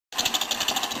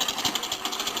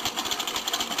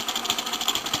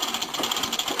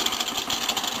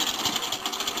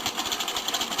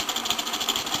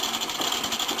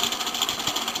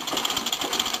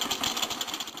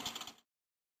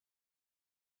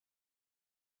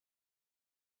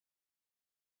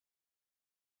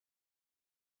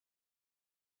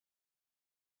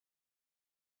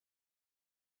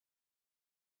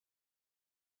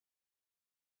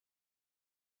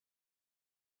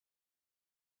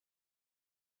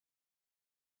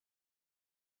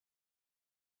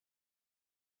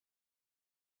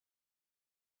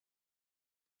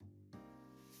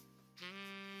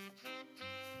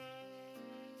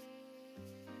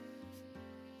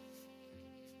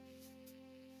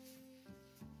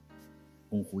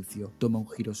Un juicio toma un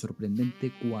giro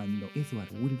sorprendente cuando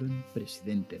Edward Weldon,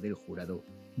 presidente del jurado,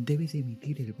 debe de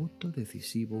emitir el voto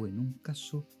decisivo en un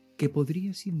caso que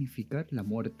podría significar la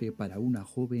muerte para una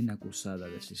joven acusada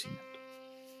de asesinato.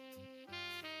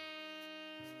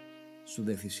 Su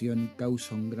decisión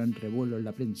causa un gran revuelo en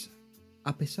la prensa,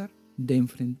 a pesar de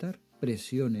enfrentar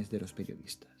presiones de los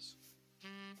periodistas.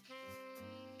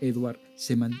 Edward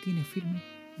se mantiene firme,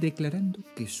 declarando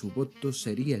que su voto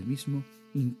sería el mismo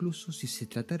incluso si se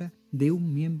tratara de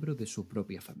un miembro de su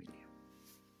propia familia.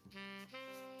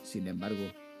 Sin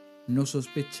embargo, no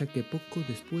sospecha que poco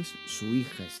después su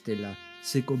hija Stella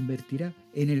se convertirá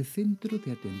en el centro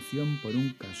de atención por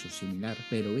un caso similar,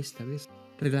 pero esta vez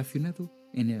relacionado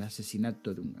en el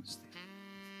asesinato de un gángster.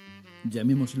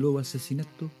 Llamémoslo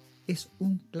Asesinato es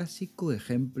un clásico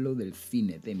ejemplo del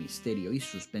cine de misterio y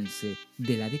suspense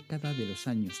de la década de los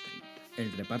años 30.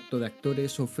 El reparto de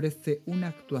actores ofrece una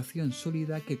actuación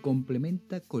sólida que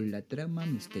complementa con la trama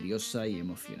misteriosa y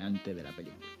emocionante de la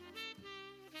película.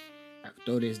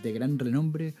 Actores de gran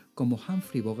renombre como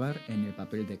Humphrey Bogart en el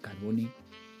papel de Carboni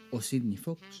o Sidney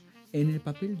Fox en el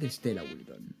papel de Stella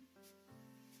Weldon.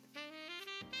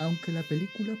 Aunque la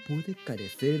película puede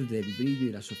carecer del brillo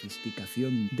y la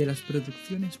sofisticación de las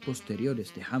producciones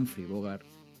posteriores de Humphrey Bogart,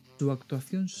 su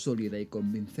actuación sólida y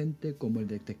convincente como el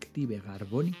detective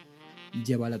Carboni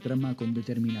lleva la trama con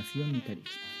determinación y carisma.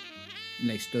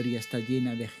 La historia está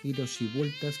llena de giros y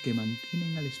vueltas que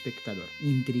mantienen al espectador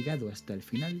intrigado hasta el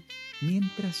final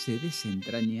mientras se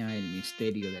desentraña el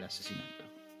misterio del asesinato.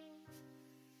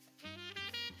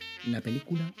 La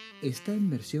película está en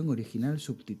versión original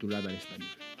subtitulada al español.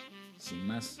 Sin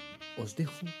más, os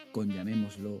dejo con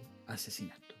Llamémoslo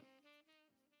Asesinato.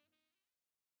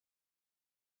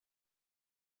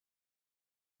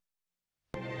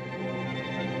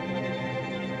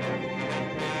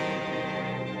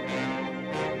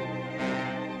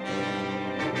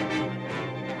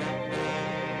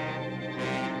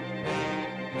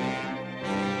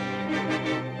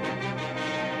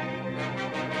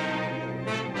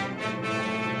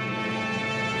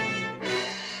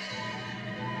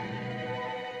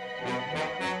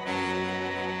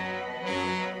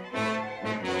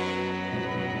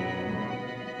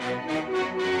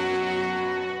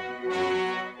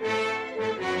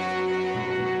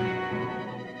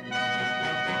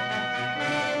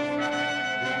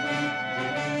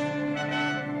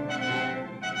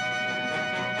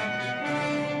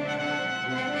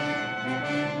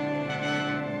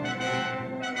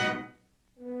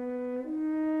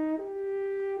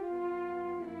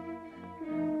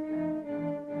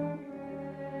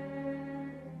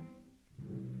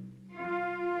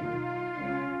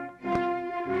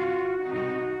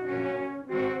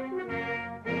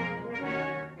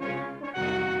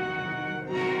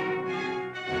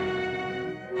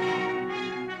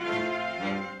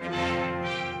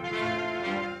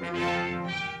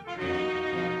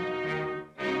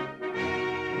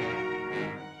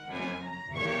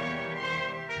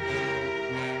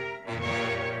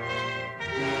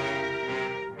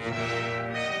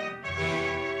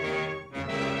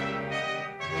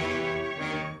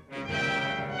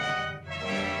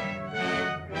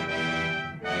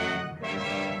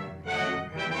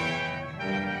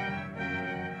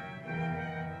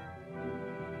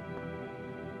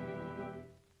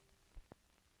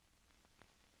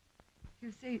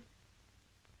 You see,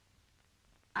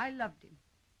 I loved him.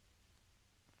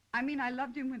 I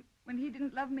loved him when he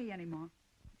didn't love me anymore.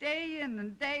 Day in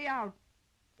and day out,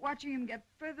 watching him get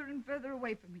further and further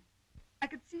away from me. I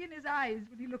could see in his eyes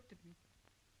when he looked at me.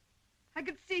 I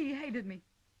could see he hated me.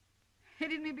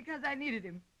 Hated me because I needed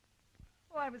him.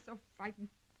 Oh, I was so frightened,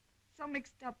 so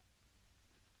mixed up.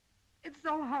 It's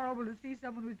so horrible to see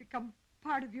someone who's become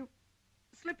part of you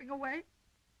slipping away,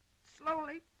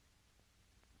 slowly.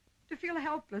 To feel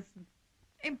helpless and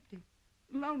empty,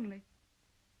 lonely,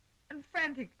 and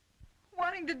frantic,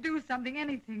 wanting to do something,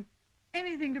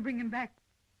 anything to bring him back,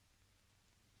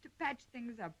 to patch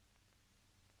things up,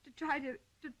 to try to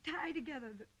tie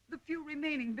together the few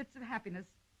remaining bits of happiness.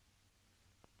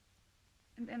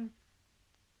 And then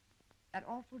that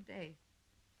awful day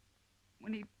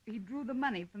when he drew the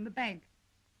money from the bank,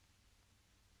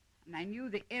 and I knew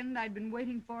the end I'd been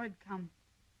waiting for had come,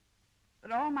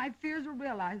 that all my fears were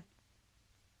realized,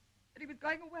 that he was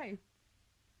going away.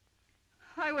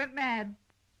 I went mad.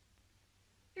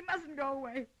 He mustn't go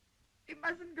away. He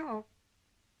mustn't go.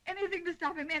 Anything to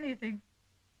stop him, anything.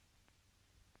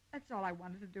 That's all I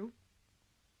wanted to do.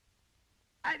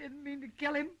 I didn't mean to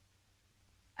kill him.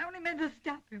 I only meant to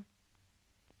stop him.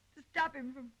 to stop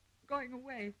him from going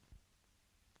away.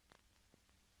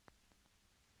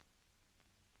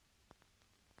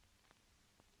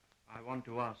 I want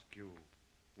to ask you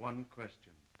one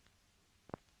question.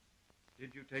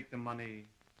 Did you take the money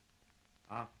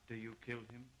after you killed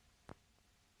him?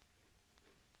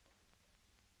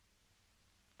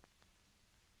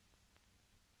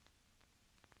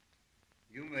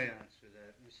 You may answer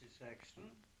that, Mrs. Saxon.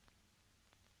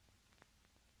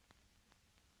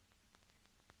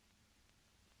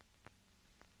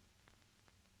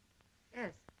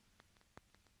 Yes.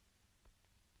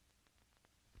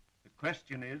 The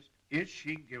question is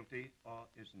she guilty or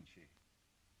isn't she?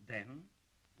 Then,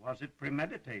 was it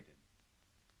premeditated?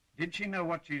 Did she know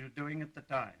what she was doing at the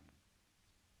time?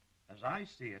 As I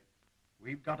see it,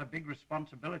 we've got a big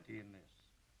responsibility in this.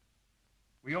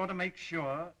 We ought to make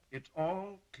sure it's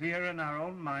all clear in our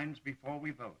own minds before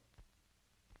we vote.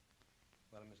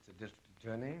 Well, Mr. District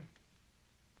Attorney,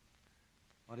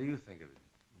 what do you think of it?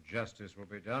 Justice will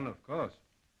be done, of course.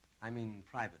 I mean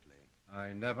privately. I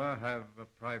never have a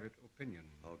private opinion.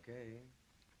 Okay.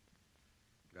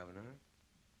 Governor?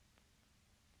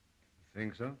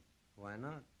 Think so? Why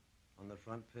not? On the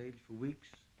front page for weeks,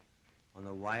 on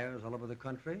the wires all over the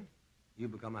country, you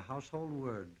become a household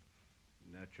word.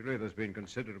 Naturally, there's been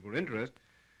considerable interest.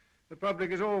 The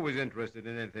public is always interested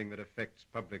in anything that affects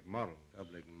public morals.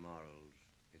 Public morals.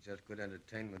 It's just good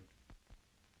entertainment.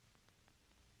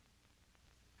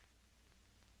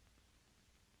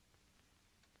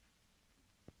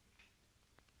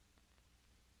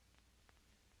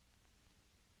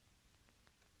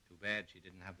 Too bad she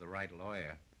didn't have the right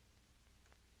lawyer.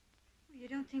 You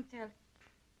don't think they'll...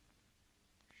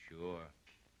 Sure.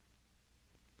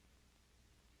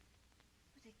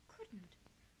 But they couldn't.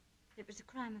 It was a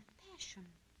crime of passion.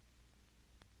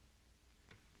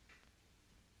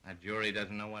 That jury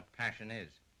doesn't know what passion is.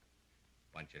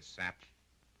 Bunch of saps.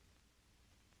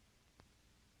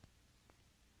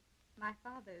 My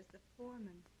father's the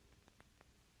foreman.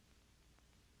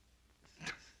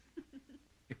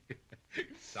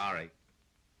 Sorry.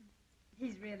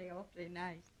 He's really awfully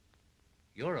nice.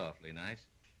 You're awfully nice.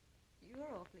 You're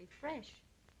awfully fresh.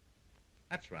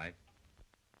 That's right.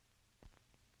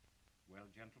 Well,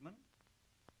 gentlemen,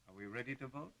 are we ready to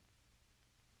vote?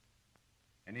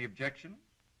 Any objections?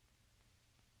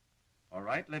 All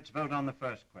right, let's vote on the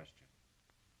first question.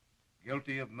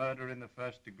 Guilty of murder in the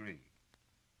first degree.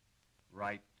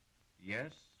 Right,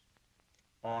 yes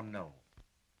or no?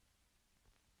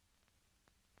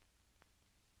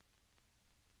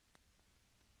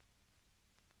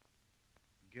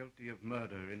 Guilty of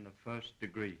murder in the first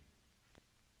degree.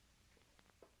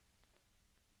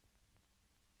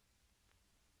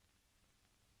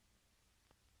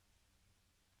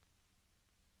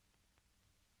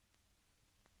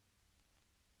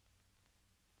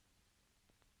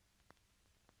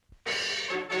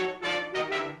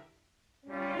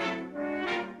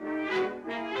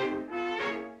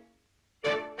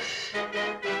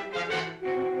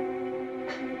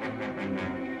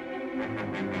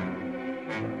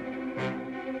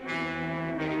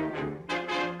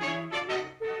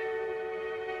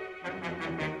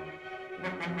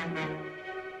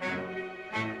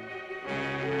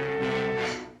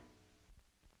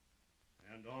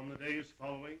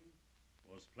 Following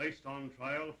was placed on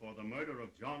trial for the murder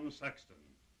of John Saxton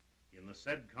in the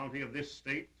said county of this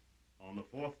state on the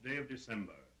 4th day of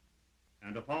December,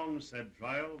 and upon said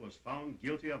trial was found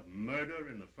guilty of murder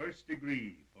in the first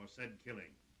degree for said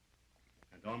killing,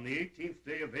 and on the 18th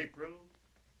day of April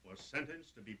was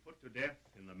sentenced to be put to death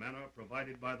in the manner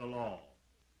provided by the law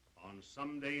on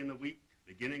some day in the week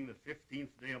beginning the 15th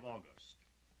day of August.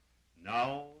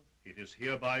 Now it is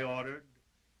hereby ordered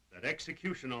that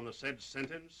execution on the said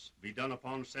sentence be done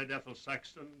upon said Ethel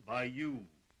Saxon by you,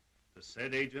 the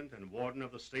said agent and warden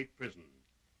of the state prison,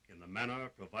 in the manner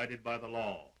provided by the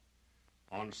law,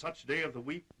 on such day of the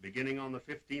week beginning on the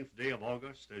 15th day of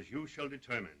August as you shall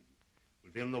determine,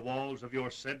 within the walls of your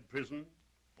said prison,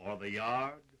 or the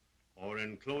yard, or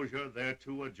enclosure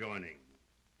thereto adjoining.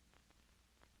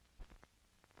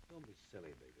 Don't be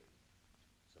silly, Bigger.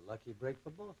 It's a lucky break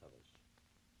for both of us.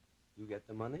 You get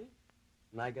the money,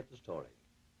 and I get the story.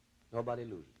 Nobody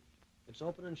loses. It's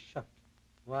open and shut.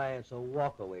 Why, it's a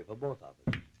walk-away for both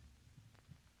of us.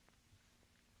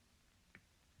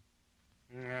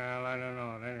 Well, I don't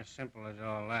know. It ain't as simple as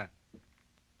all that.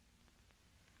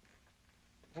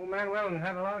 Old man Weldon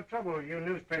had a lot of trouble with you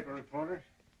newspaper reporters.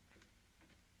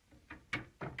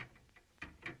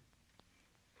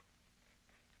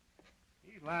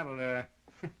 He's liable to...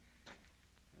 I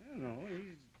don't know.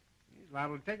 He's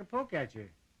liable to take a poke at you.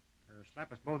 Or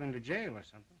slap us both into jail or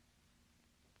something.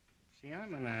 See,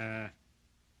 I'm in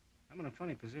a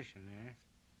funny position there.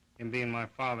 Him being my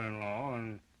father-in-law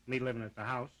and me living at the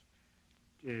house.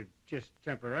 Just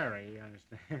temporary, you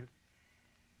understand?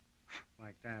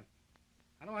 Like that.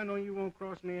 How do I know you won't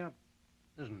cross me up?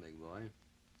 Listen, big boy.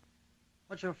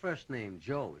 What's your first name?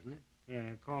 Joe, isn't it? Yeah,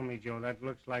 call me Joe. That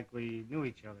looks like we knew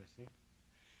each other, see?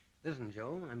 Listen,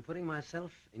 Joe, I'm putting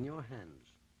myself in your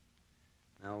hands.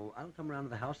 Now, I'll come around to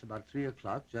the house about 3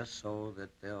 o'clock just so that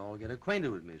they'll all get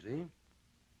acquainted with me, see?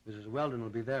 Mrs. Weldon will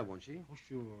be there, won't she? Oh,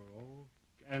 sure. Oh,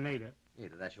 and Ada.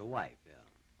 Ada, that's your wife, yeah.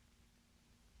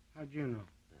 How'd you know?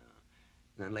 Yeah.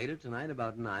 Then later tonight,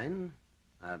 about 9,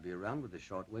 I'll be around with the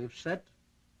shortwave set,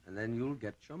 and then you'll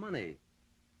get your money.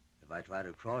 If I try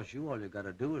to cross you, all you got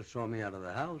to do is throw me out of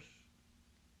the house.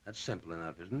 That's simple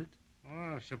enough, isn't it?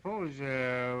 Well, suppose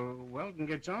Weldon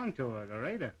gets on to it, or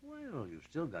Ada. Well, you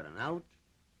still got an out.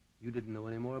 You didn't know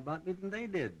any more about me than they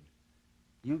did.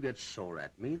 You get sore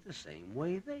at me the same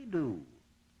way they do.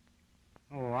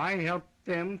 Oh, I helped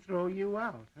them throw you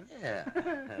out, huh? Yeah.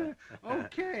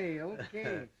 Okay.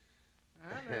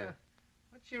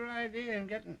 What's your idea in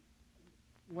getting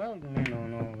Weldon in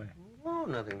on all that? Oh,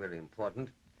 nothing very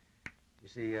important. You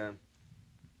see,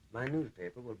 my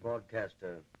newspaper will broadcast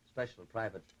a special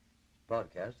private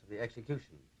broadcast of the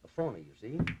execution. A phony, you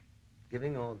see,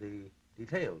 giving all the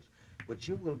details, which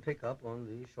you will pick up on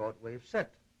the shortwave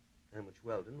set, and which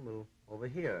Weldon will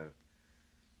overhear.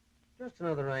 Just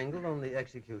another angle on the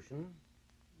execution.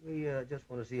 We just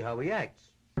want to see how he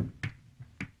acts.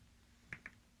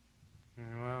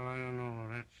 Yeah, well, I don't know.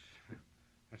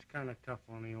 That's kind of tough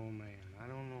on the old man. I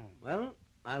don't know. Well,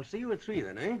 I'll see you at 3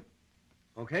 then, eh?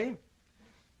 Okay?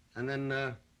 And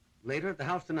then later at the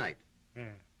house tonight.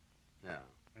 Yeah. Yeah.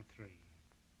 At 3.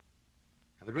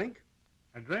 Have a drink?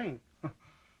 A drink?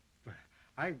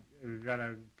 I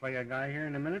gotta play a guy here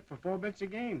in a minute for 4 bits a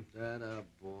game. That a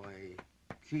boy.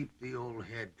 Keep the old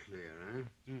head clear, huh?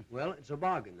 Well, it's a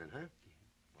bargain then, huh?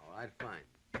 Yeah. All right, fine.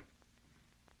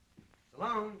 So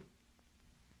long.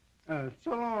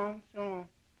 So long.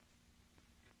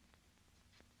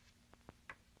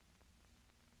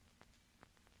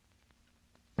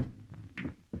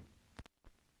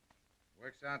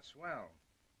 Works out swell.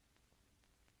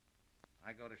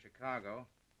 I go to Chicago.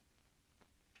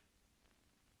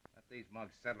 Let these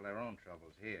mugs settle their own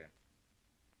troubles here.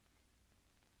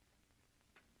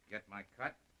 Get my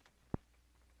cut.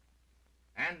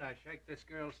 And I shake this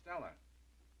girl, Stella.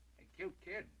 A cute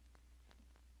kid.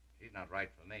 She's not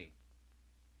right for me.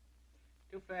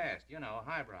 Too fast, you know,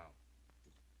 highbrow.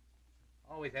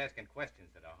 Always asking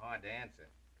questions that are hard to answer.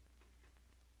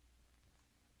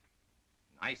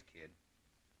 Nice kid.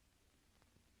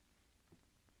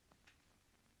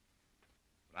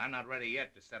 But I'm not ready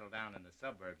yet to settle down in the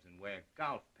suburbs and wear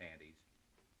golf panties.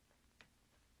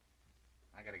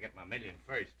 I gotta get my million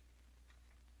first.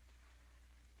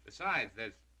 Besides,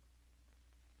 Well,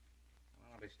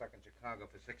 I'll be stuck in Chicago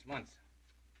for 6 months.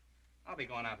 I'll be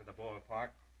going out to the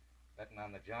ballpark, betting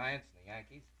on the Giants and the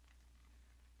Yankees.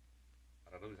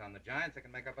 If I lose on the Giants, I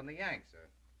can make up on the Yanks, or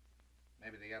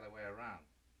maybe the other way around.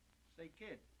 Say,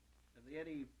 kid, are there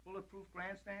any bulletproof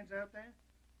grandstands out there?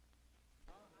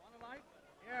 Want a light?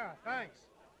 Yeah, thanks.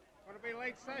 Gonna be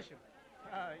late session.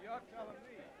 You're telling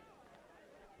me.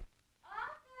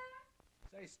 Arthur!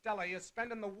 Say, Stella, you're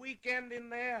spending the weekend in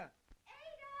there?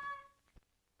 Ada!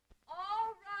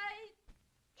 All right.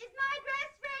 Is my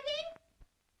dress ready?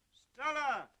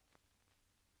 Stella!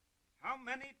 How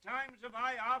many times have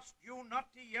I asked you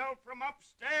not to yell from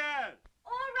upstairs?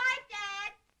 All right,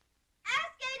 Dad.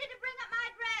 Ask Ada to bring up my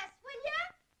dress, will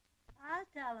you? I'll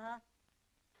tell her.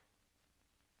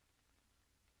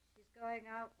 She's going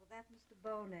out with that Mr.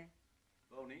 Boney.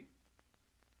 Boney?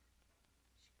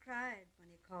 She cried when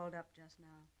he called up just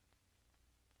now.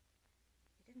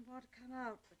 He didn't want to come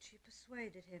out, but she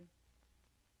persuaded him.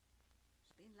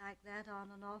 It's been like that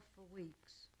on and off for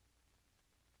weeks.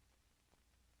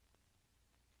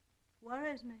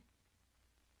 Worries me.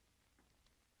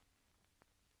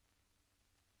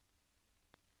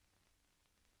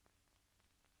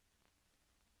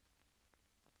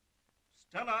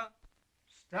 Stella!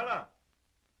 Stella!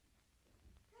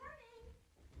 Coming.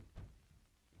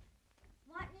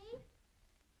 Whitney?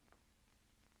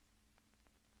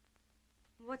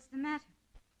 What's the matter?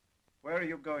 Where are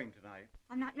you going tonight?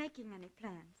 I'm not making any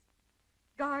plans.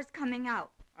 Gar's coming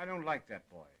out. I don't like that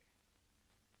boy.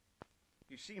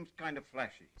 He seems kind of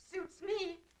flashy. Suits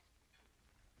me.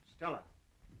 Stella!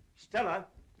 Stella!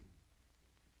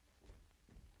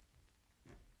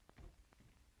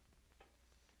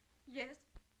 Yes?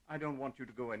 I don't want you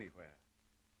to go anywhere.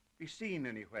 Be seen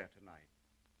anywhere tonight.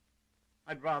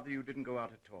 I'd rather you didn't go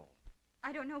out at all.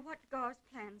 I don't know what Gar's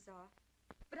plans are,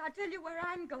 but I'll tell you where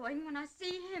I'm going when I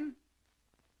see him.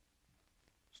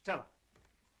 Stella.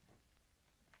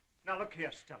 Now look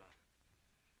here, Stella.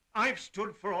 I've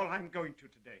stood for all I'm going to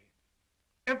today.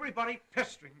 Everybody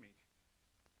pestering me.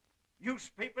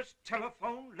 Newspapers,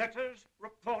 telephone, letters,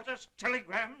 reporters,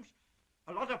 telegrams.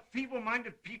 A lot of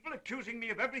feeble-minded people accusing me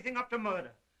of everything up to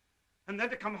murder. And then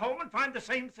to come home and find the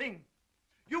same thing.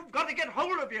 You've got to get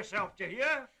hold of yourself, do you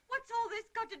hear? What's all this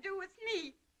got to do with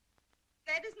me?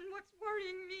 That isn't what's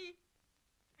worrying me.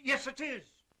 Yes, it is.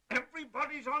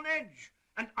 Everybody's on edge.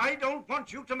 And I don't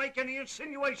want you to make any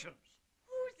insinuations.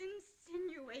 Who's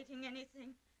insinuating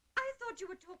anything? I thought you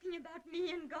were talking about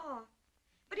me and Gar.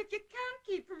 But if you can't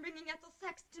keep from bringing Ethel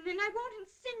Saxon in, I won't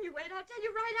insinuate. I'll tell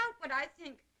you right out what I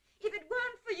think. If it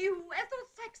weren't for you, Ethel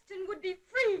Saxon would be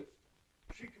free.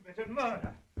 She committed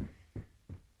murder.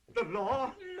 The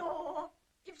law? Law.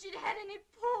 If she'd had any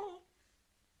pull.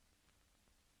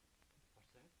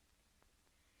 What's that?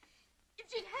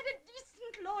 If she'd had a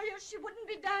decent lawyer, she wouldn't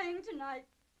be dying tonight.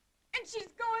 And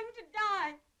she's going to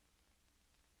die.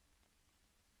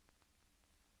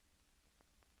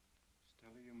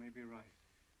 Stella, you may be right.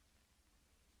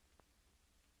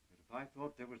 But if I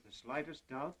thought there was the slightest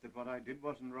doubt that what I did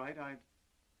wasn't right, I'd...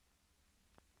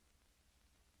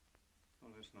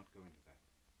 Well, let's not go into that.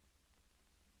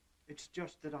 It's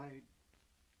just that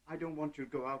I don't want you to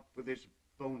go out with this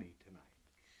Boney tonight.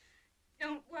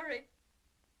 Don't worry.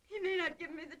 He may not give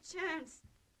me the chance.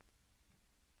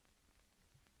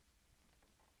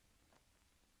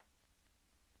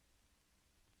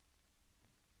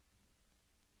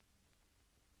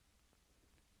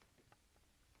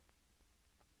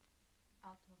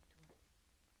 I'll talk to her.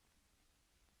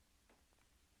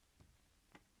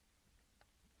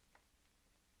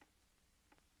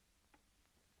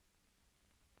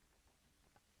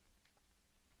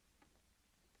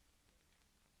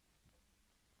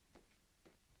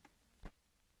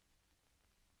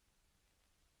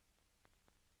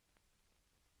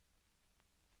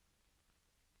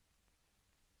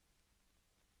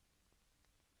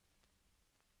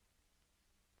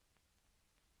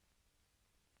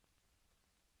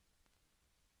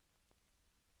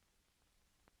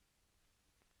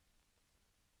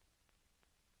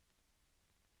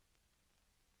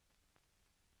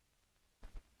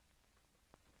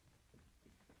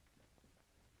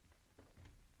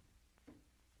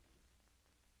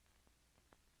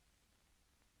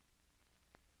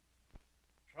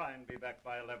 Try and be back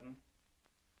by 11.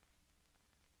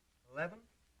 11?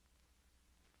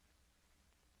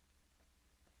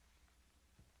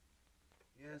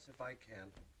 Yes, if I can.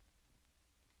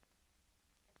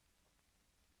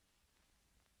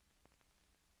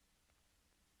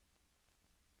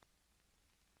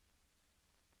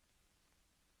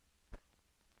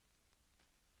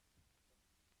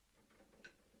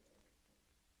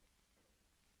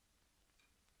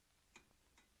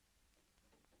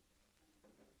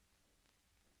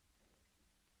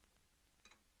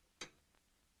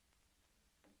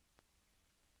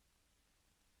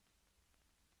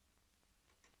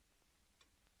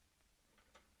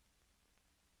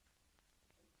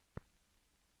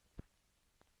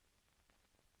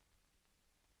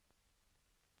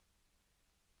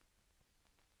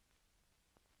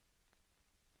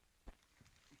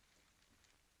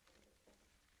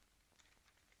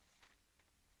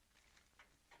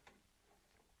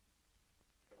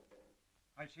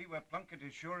 I see where Plunkett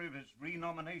is sure of his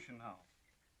renomination now.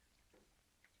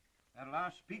 That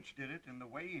last speech did it, and the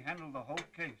way he handled the whole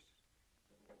case.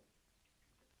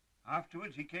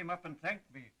 Afterwards, he came up and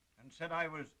thanked me and said I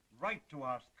was right to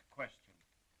ask a question.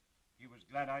 He was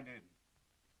glad I did.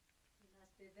 He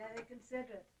must be very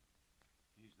considerate.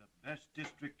 He's the best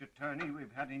district attorney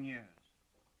we've had in years.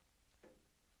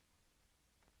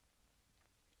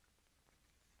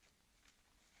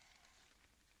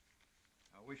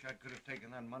 I wish I could have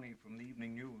taken that money from the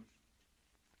evening news.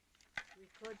 We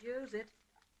could use it.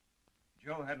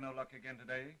 Joe had no luck again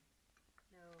today.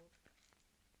 No.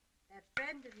 That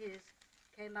friend of his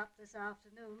came up this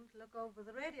afternoon to look over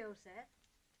the radio set.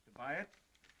 To buy it?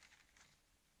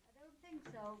 I don't think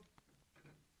so.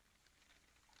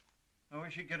 I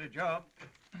wish he'd get a job.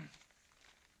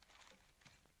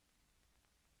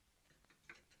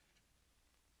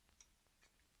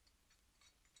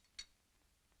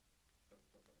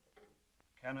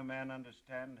 Can a man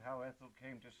understand how Ethel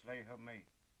came to slay her mate?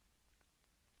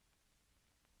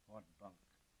 What bunk.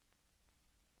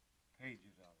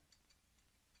 Pages of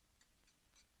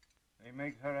it. They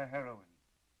make her a heroine.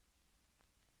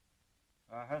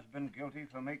 Her husband guilty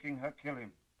for making her kill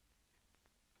him.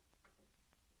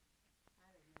 I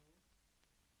don't know.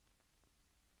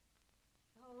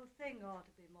 thing ought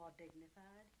to be more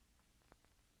dignified.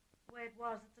 The way it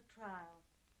was at the trial.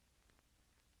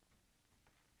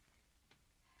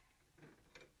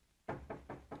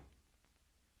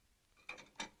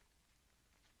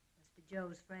 Must be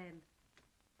Joe's friend.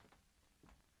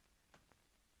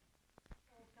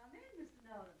 Oh, come in, Mr.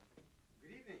 Nolan.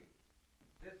 Good evening.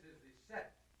 This is the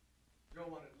set Joe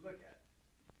wanted to look at.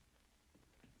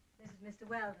 This is Mr.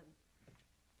 Weldon.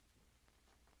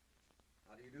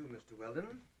 How do you do, Mr.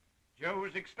 Weldon? Joe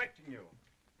was expecting you.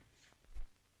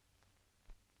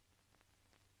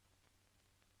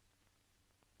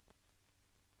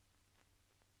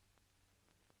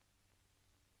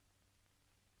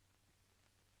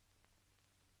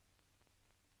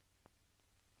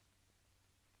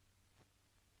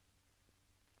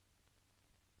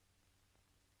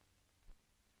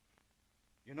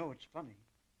 You know, it's funny,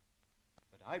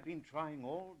 but I've been trying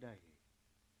all day,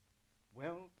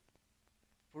 well,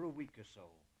 for a week or so,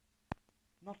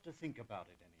 not to think about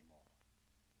it anymore.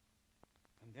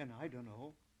 And then, I don't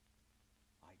know,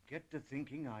 I get to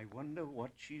thinking, I wonder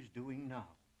what she's doing now.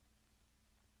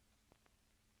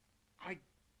 I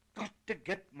got to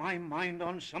get my mind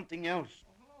on something else.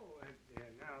 Oh,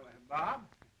 now, Bob?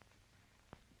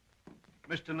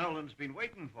 Mr. Nolan's been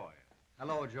waiting for you.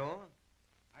 Hello, Joe.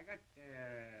 I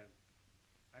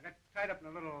got tied up in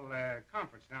a little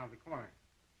conference down at the corner.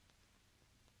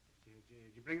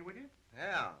 Did you bring it with you?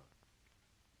 Yeah.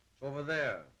 It's over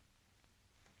there.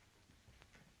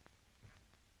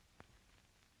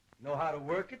 Know how to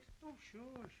work it? Oh,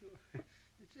 sure.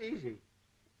 It's easy.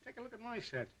 Take a look at my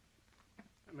set.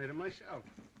 I made it myself.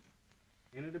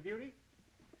 Ain't it a beauty?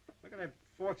 Look at that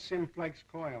fourth simplex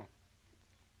coil.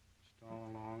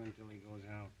 Stall along until he goes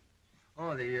out.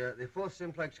 Oh, the fourth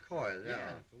simplex coil, yeah.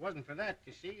 If it wasn't for that,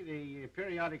 you see, the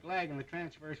periodic lag in the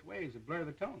transverse waves would blur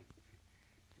the tone.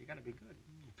 You gotta be good.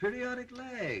 Periodic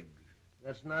lag.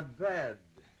 That's not bad.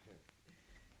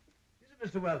 Is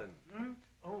it Mr. Weldon? Hmm?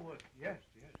 Oh, yes.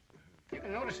 You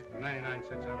can notice it for 99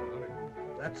 cents out of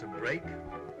 100. That's a break.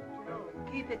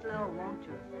 Keep it low, won't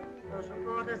you? Those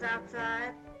reporters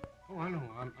outside. Oh, I know.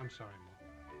 I'm sorry, Ma.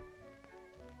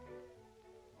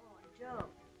 Oh, and Joe,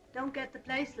 don't get the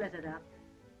place littered up.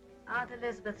 Aunt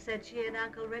Elizabeth said she and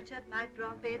Uncle Richard might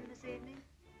drop in this evening.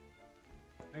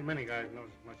 Ain't many guys knows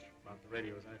as much about the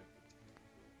radio as I do.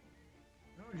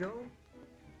 No, Joe.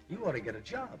 You ought to get a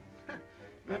job.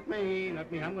 Not me.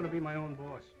 I'm going to be my own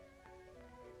boss.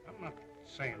 I'm not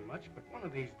saying much, but one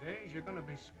of these days you're going to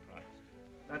be surprised.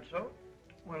 That's so?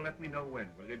 Well, let me know when,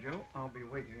 will you, Joe? I'll be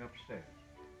waiting upstairs.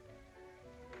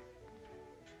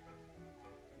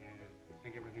 Yeah,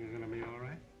 think everything's going to be all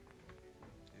right?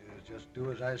 Yeah, just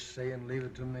do as I say and leave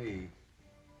it to me.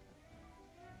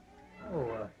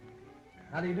 Oh,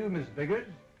 how do you do, Miss Biggers?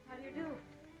 How do you do?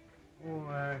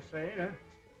 Oh, say,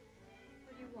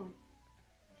 What do you want?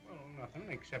 Well, nothing,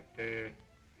 except,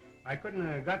 I couldn't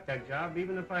have got that job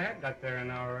even if I had got there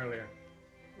an hour earlier.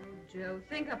 Oh, Joe,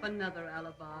 think up another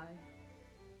alibi.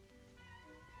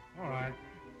 All right.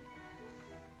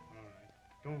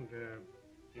 Don't,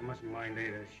 you mustn't mind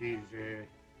Ada. She's,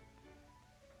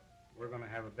 we're gonna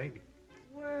have a baby.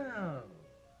 Well,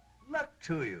 luck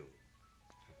to you.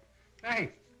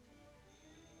 Thanks.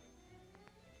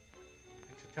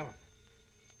 Thanks for telling.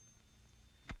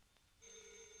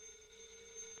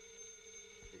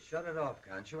 Shut it off,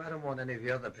 can't you? I don't want any of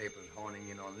the other papers honing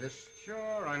in on this.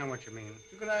 Sure, I know what you mean.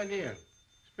 It's a good idea.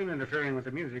 It's been interfering with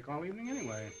the music all evening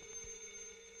anyway.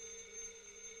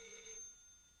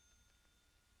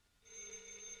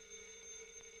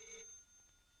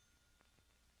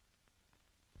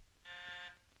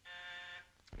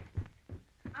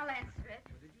 I'll answer it.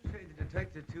 Did you say the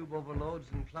detector tube overloads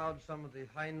and clouds some of the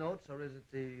high notes, or is it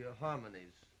the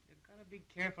harmonies? You gotta be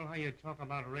careful how you talk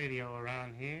about radio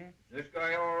around here. This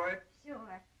guy all right?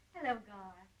 Sure. Hello,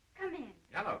 Gar. Come in.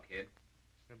 Hello, kid.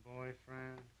 It's the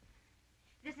boyfriend.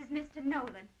 This is Mr.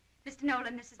 Nolan. Mr.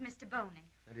 Nolan, this is Mr. Boney.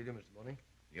 How do you do, Mr. Boney?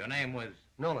 Your name was?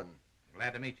 Nolan.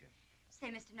 Glad to meet you.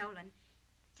 Say, Mr. Nolan,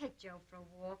 take Joe for a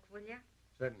walk, will you?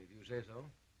 Certainly, if you say so.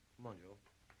 Come on, Joe.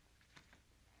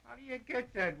 How do you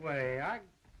get that way?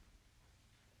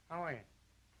 How are you?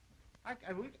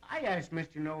 I asked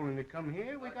Mr. Nolan to come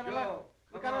here. We got Joe,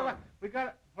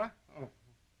 what? Oh.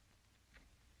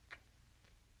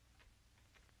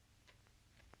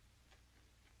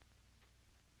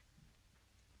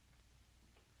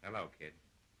 Hello, kid.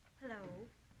 Hello.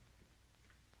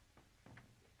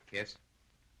 Kiss?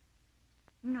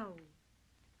 No.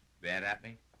 Bad at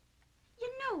me? You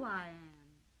know I am.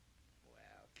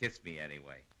 Well, kiss me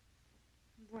anyway.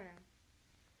 Well.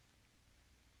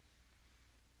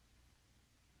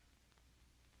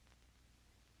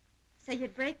 say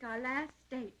you'd break our last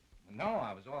date. No,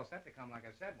 I was all set to come, like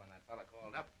I said, when that fella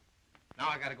called up. Now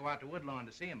I gotta go out to Woodlawn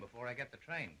to see him before I get the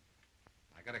train.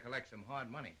 I gotta collect some hard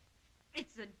money.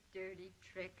 It's a dirty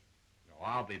trick. Oh,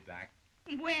 I'll be back.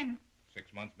 When?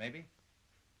 6 months, maybe.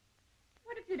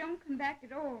 What if you don't come back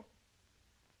at all?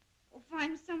 Or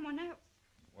find someone else?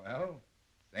 Well,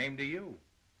 same to you.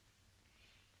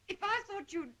 If I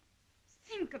thought you'd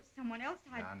think of someone else,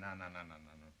 I'd... No.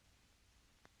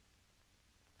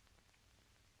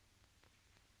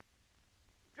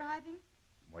 Driving?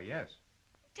 Well, yes.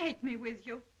 Take me with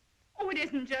you. Oh, it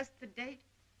isn't just the date.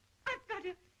 I've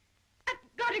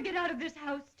got to get out of this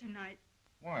house tonight.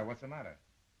 Why? What's the matter?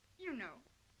 You know.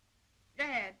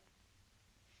 Dad.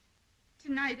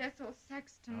 Tonight, Ethel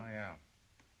Saxon. Oh, yeah.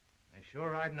 They're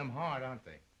sure riding them hard, aren't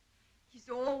they? He's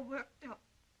all worked up.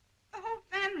 The whole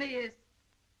family is.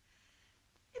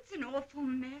 It's an awful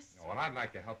mess. Oh, well, I'd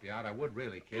like to help you out. I would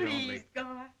really, kid. Please, Only...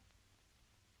 God.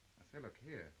 Now, say, look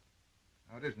here.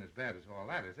 Now, it isn't as bad as all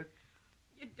that, is it?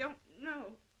 You don't know.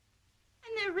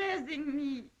 And they're raising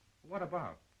me. What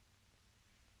about?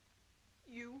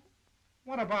 You.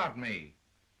 What about me?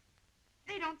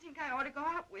 They don't think I ought to go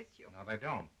out with you. No, they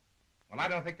don't. Well, I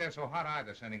don't think they're so hot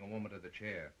either, sending a woman to the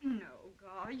chair. No,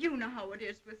 God. You know how it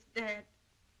is with Dad.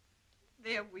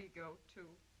 There we go, too.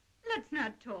 Let's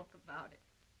not talk about it.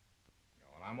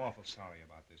 Yeah, well, I'm awful sorry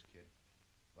about this, kid.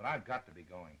 But I've got to be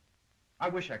going. I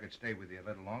wish I could stay with you a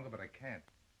little longer, but I can't.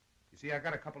 You see, I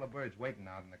got a couple of birds waiting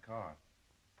out in the car.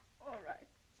 All right.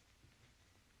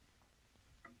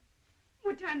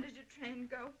 What time does your train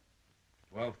go?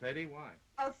 12:30? Why?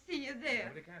 I'll see you there.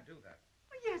 Well, you can't do that.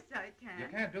 Oh, yes, I can. You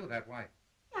can't do that. Why?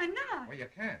 Why not? Well, you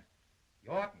can't.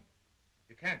 You oughtn't.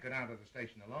 You can't go down to the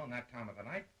station alone that time of the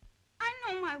night. I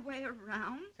know my way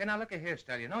around. Say, now, look at here,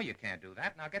 Stella. You know you can't do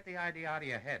that. Now, get the idea out of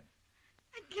your head.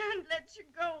 I can't let you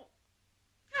go.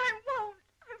 I won't.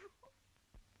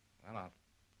 Well,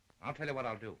 I'll tell you what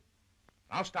I'll do.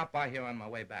 I'll stop by here on my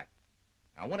way back.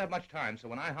 I won't have much time, so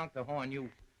when I honk the horn, you...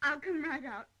 I'll come right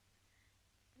out.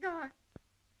 Gar,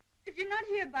 if you're not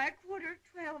here by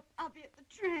 12:15, I'll be at the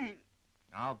train.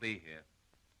 I'll be here.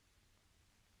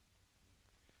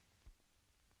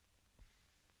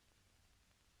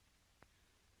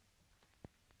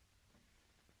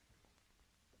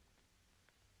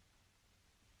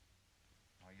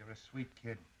 Oh, you're a sweet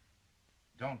kid.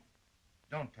 Don't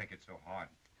take it so hard.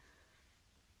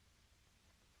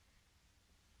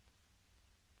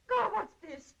 Gar, what's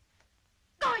this?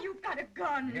 Gar, you've got a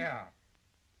gun. Yeah.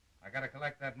 I gotta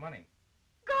collect that money.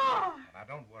 Gar! Now,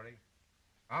 don't worry.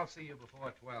 I'll see you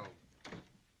before 12.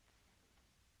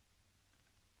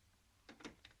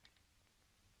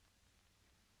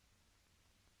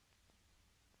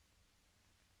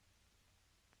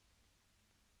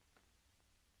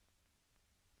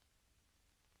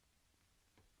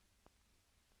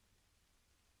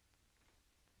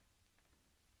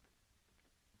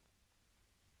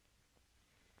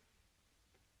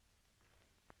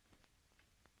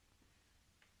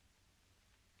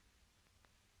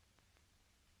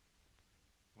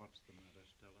 What's the matter,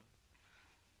 Stella?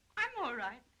 I'm all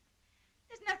right.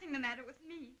 There's nothing the matter with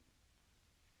me.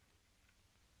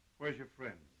 Where's your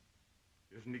friend?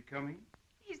 Isn't he coming?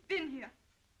 He's been here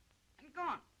and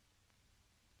gone.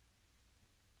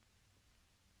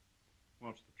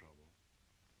 What's the trouble?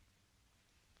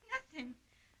 Nothing.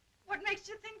 What makes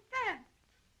you think that?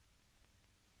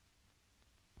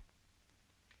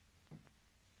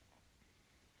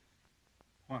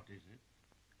 What is it?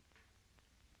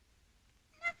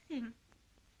 Nothing.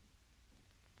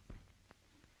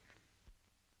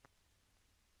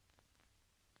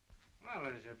 Well,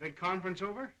 is a big conference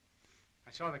over?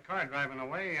 I saw the car driving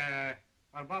away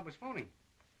while Bob was phoning.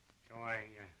 So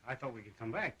I thought we could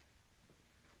come back.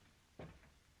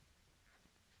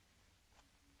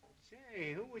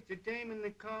 Say, who was the dame in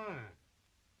the car?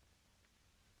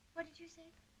 What did you say?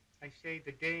 I say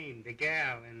the dame, the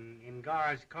gal in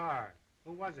Gar's car.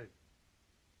 Who was it?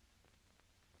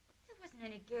 There wasn't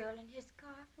any girl in his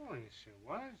car. Oh, yes, there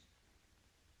was.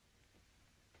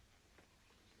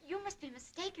 You must be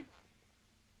mistaken.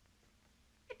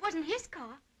 It wasn't his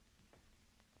car.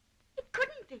 It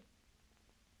couldn't be.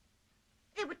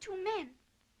 There were two men.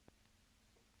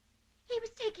 He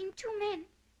was taking two men.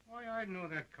 Why, I'd know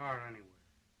that car anywhere.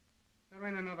 There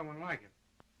ain't another one like it.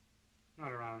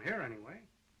 Not around here, anyway.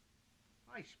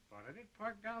 I spotted it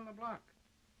parked down the block.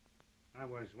 I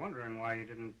was wondering why you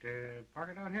didn't park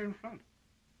it out here in front.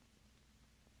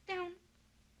 Down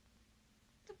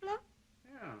the block?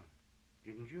 Yeah.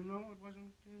 Didn't you know it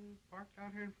wasn't parked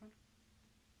out here in front?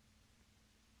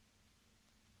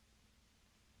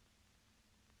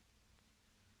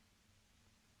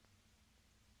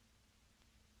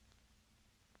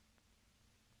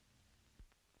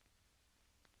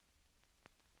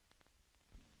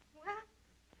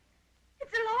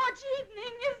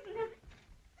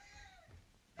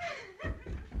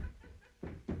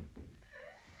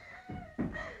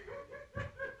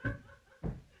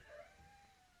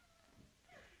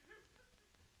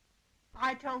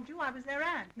 I told you I was their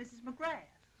aunt, Mrs.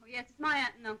 McGrath. Oh, yes, it's my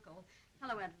aunt and uncle.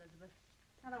 Hello, Aunt Elizabeth.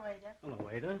 Hello, Ada. Hello,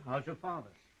 Ada. How's your father?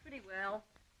 Pretty well.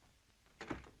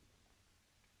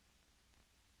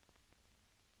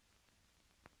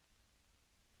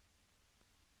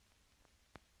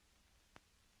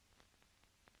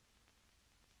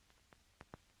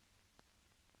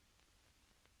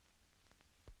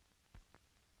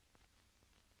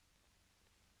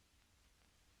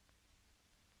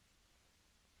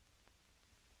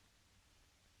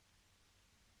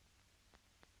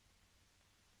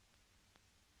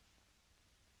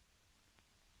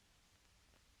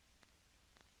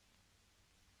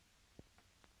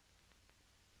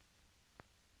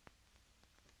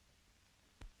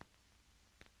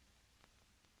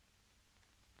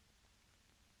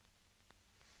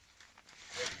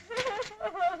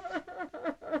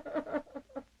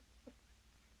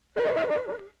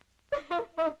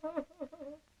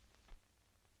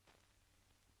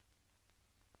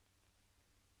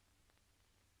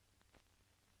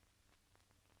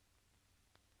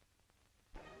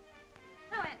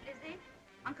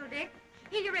 Uncle Dick,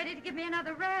 here you're ready to give me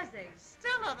another razzie.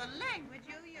 Still of the language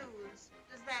you use.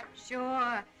 Does that...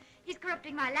 Sure. He's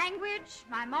corrupting my language,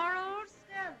 my morals.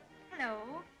 Stella.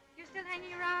 Hello. You're still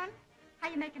hanging around? How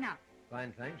you making out?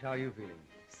 Fine, thanks. How are you feeling?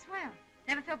 Swell.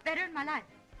 Never felt better in my life.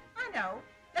 I know.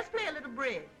 Let's play a little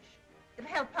bridge. It'll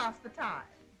help pass the time.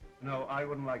 No, I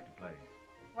wouldn't like to play.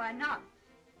 Why not?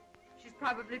 She's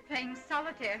probably playing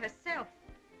solitaire herself.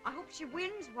 I hope she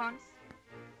wins once.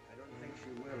 I don't think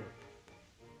she will.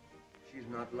 She's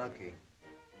not lucky.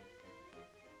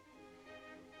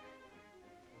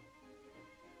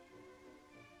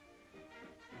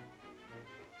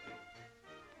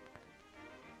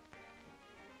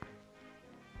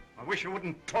 I wish you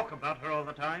wouldn't talk about her all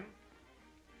the time.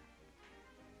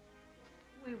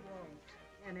 We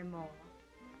won't anymore.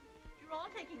 You're all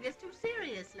taking this too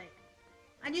seriously.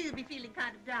 I knew you'd be feeling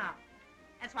kind of down.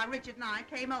 That's why Richard and I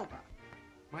came over.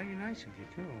 Mighty nice of you,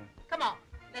 too. Come on,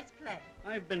 let's play.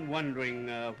 I've been wondering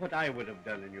what I would have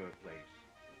done in your place.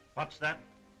 What's that?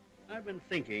 I've been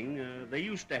thinking they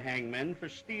used to hang men for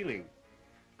stealing.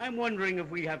 I'm wondering if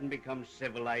we haven't become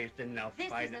civilized enough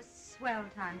This by is a swell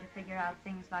time to figure out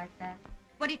things like that.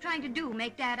 What are you trying to do,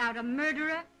 make Dad out a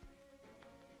murderer?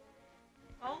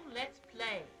 Oh, let's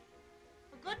play.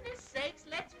 For goodness sakes,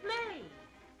 let's play.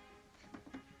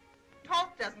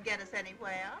 Talk doesn't get us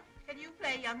anywhere. Can you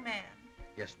play, young man?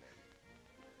 Yes,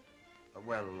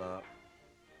 ma'am.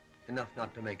 Enough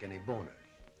not to make any boners.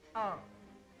 Oh.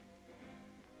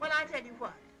 Well, I tell you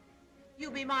what. You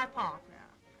be my partner,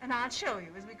 and I'll show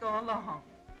you as we go along.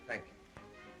 Thank you.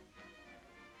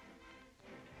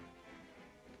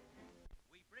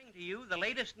 We bring to you the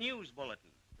latest news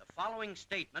bulletin. The following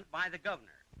statement by the governor.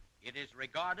 It is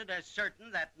regarded as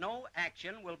certain that no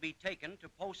action will be taken to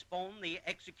postpone the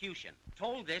execution.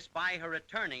 Told this by her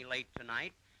attorney late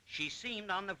tonight, she seemed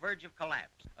on the verge of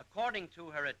collapse. According to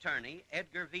her attorney,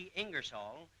 Edgar V.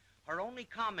 Ingersoll, her only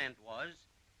comment was,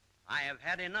 "I have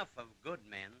had enough of good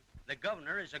men. The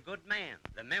governor is a good man.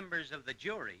 The members of the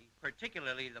jury,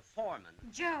 particularly the foreman..."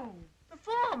 Joe. The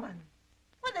foreman?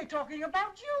 Were they talking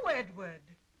about you, Edward?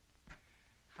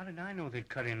 How did I know they'd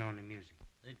cut in on the music?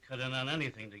 They'd cut in on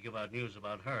anything to give out news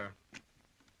about her.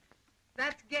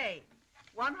 That's game.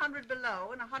 100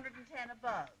 below and 110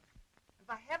 above. And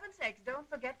for heaven's sakes, don't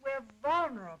forget we're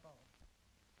vulnerable.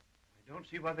 I don't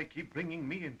see why they keep bringing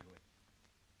me into it.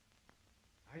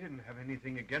 I didn't have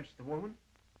anything against the woman.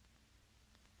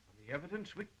 On the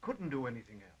evidence, we couldn't do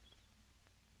anything else.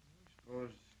 I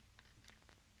suppose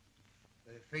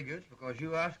they figured because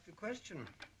you asked the question.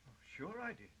 Oh, sure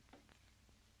I did.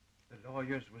 The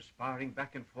lawyers were sparring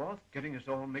back and forth, getting us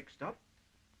all mixed up.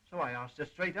 So I asked her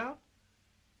straight out,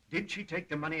 did she take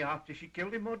the money after she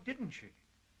killed him or didn't she?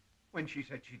 When she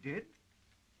said she did,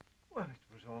 well,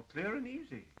 it was all clear and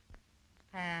easy.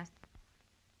 Pass.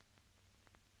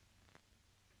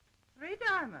 3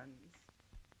 diamonds.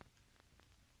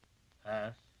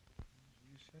 Pass.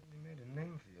 You certainly made a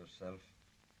name for yourself.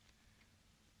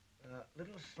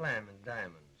 Little slam in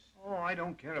diamonds. Oh, I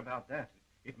don't care about that.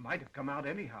 It might have come out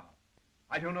anyhow.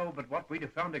 I don't know but what we'd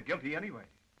have found her guilty anyway.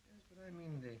 Yes, but I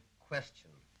mean the question.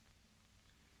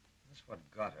 That's what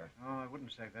got her. No, I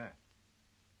wouldn't say that.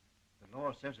 The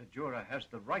law says a juror has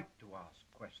the right to ask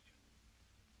questions.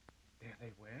 There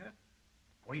they were,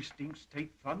 wasting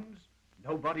state funds,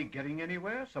 nobody getting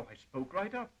anywhere, so I spoke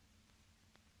right up.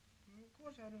 Of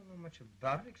course, I don't know much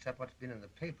about it except what's been in the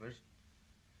papers.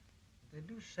 They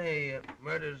do say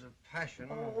murders of passion.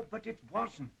 Oh, but it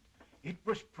wasn't. It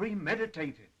was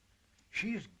premeditated.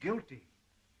 She's guilty.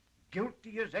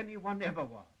 Guilty as anyone ever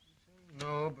was.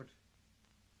 No, but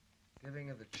Giving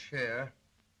her the chair.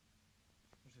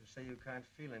 You say you can't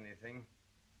feel anything.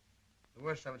 The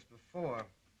worst of it's before.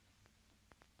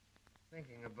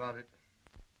 Thinking about it.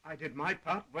 I did my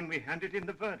part when we handed in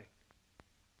the verdict.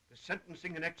 The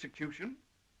sentencing and execution,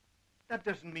 that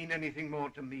doesn't mean anything more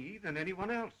to me than anyone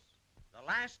else. The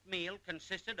last meal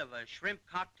consisted of a shrimp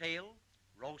cocktail,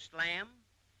 roast lamb,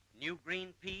 new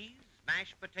green peas,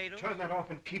 mashed potatoes. Turn that off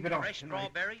and keep it off fresh tonight.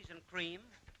 strawberries and cream.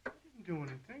 I didn't do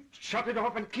anything. Shut it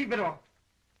off and keep it off.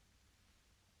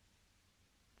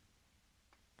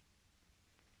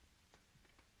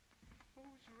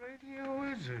 Whose radio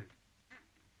is it?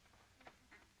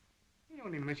 You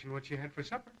only mentioned what she had for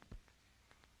supper.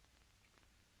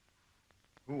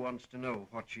 Who wants to know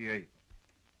what she ate?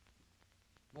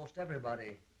 Most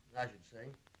everybody, I should say.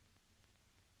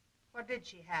 What did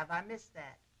she have? I missed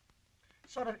that.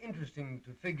 Sort of interesting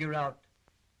to figure out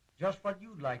just what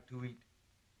you'd like to eat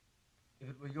if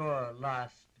it were your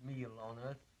last meal on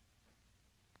Earth.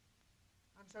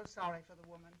 I'm so sorry for the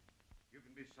woman. You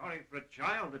can be sorry for a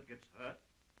child that gets hurt,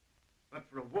 but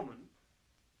for a woman,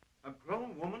 a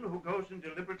grown woman who goes and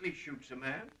deliberately shoots a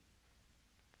man,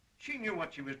 she knew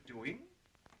what she was doing.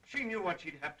 She knew what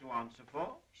she'd have to answer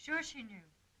for. Sure she knew.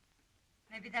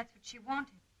 Maybe that's what she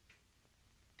wanted.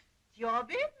 It's your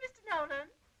bid, Mr.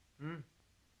 Nolan.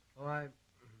 Oh, I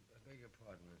beg your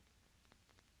pardon.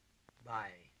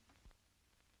 Bye.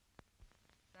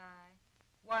 Bye.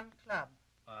 One club.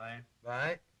 Bye.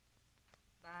 Bye.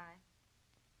 Bye.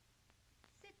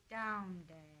 Sit down,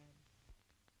 Dad.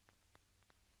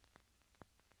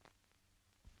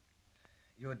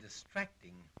 You're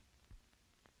distracting.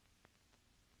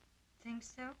 Think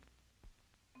so?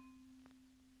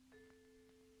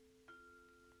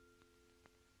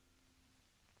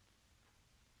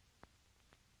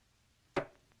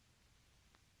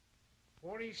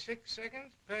 "46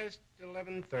 seconds past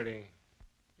 11:30.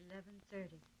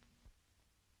 11:30.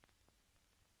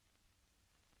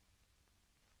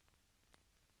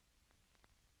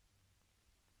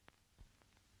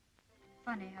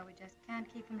 Funny how we just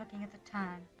can't keep from looking at the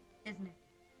time, isn't it?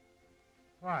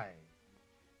 Why?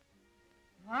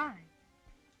 Why?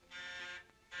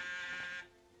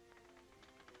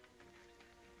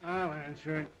 I'll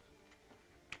answer it.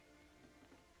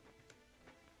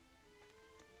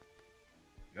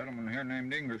 Gentleman here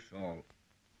named Ingersoll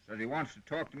said he wants to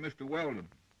talk to Mr. Weldon.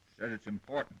 Said it's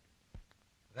important.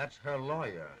 That's her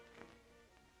lawyer.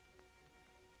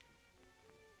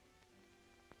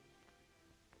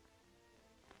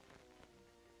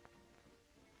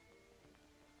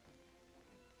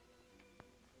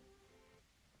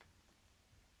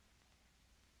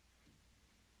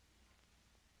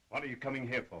 What are you coming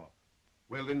here for?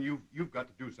 Well, then, you've got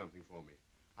to do something for me.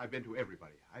 I've been to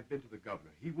everybody. I've been to the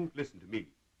governor. He won't listen to me.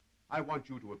 I want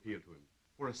you to appeal to him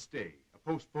for a stay, a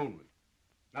postponement.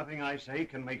 Nothing I say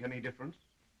can make any difference.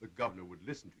 The governor would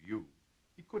listen to you.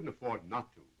 He couldn't afford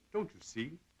not to. Don't you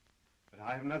see? But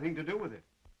I have nothing to do with it.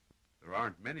 There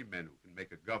aren't many men who can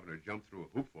make a governor jump through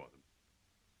a hoop for them.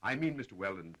 I mean, Mr.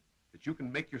 Weldon, that you can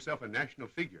make yourself a national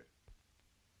figure.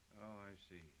 Oh, I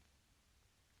see.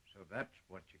 So that's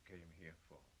what you came here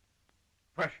for.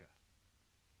 Pressure.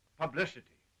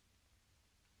 Publicity.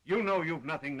 You know you've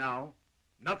nothing now.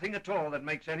 Nothing at all that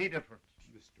makes any difference.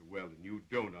 Mr. Weldon, you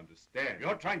don't understand.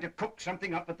 You're trying to cook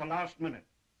something up at the last minute.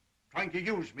 Trying to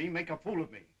use me, make a fool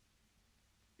of me.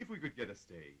 If we could get a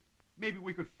stay, maybe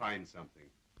we could find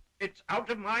something. It's out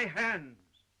of my hands.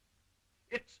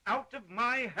 It's out of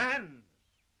my hands.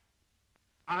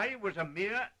 I was a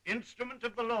mere instrument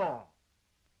of the law.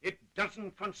 It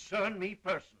doesn't concern me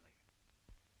personally.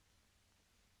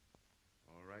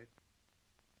 All right.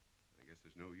 I guess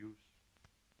there's no use.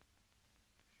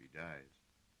 She dies.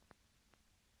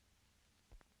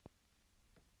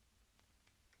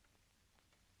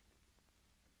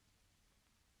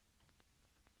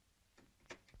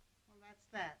 Well, that's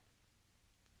that.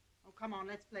 Oh, come on,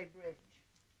 let's play bridge.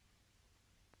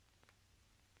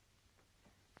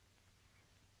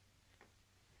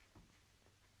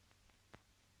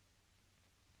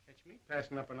 Catch me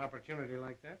passing up an opportunity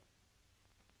like that.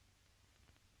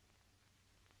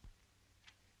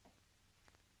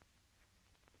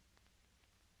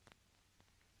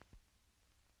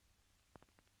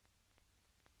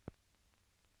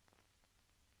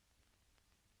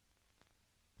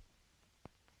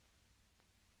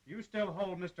 You still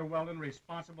hold Mr. Weldon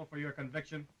responsible for your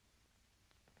conviction?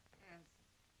 Yes.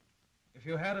 If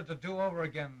you had it to do over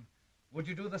again, would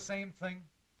you do the same thing?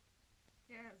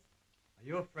 Yes. Are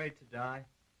you afraid to die?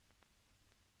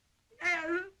 Yes.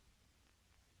 Whose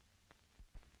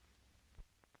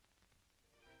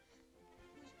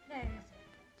play is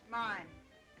it? Mine.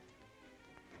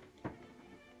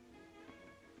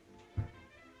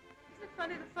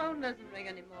 funny the phone doesn't ring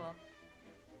anymore.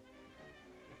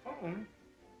 The phone?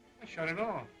 I shut it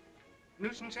off.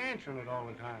 Nuisance answering it all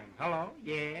the time. Hello?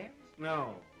 Yes?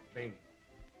 No. Bing.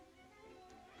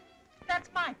 That's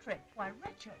my trick. Why,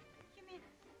 Richard. You mean,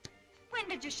 when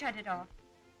did you shut it off?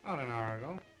 About an hour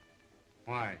ago.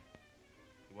 Why?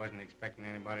 You wasn't expecting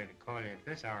anybody to call you at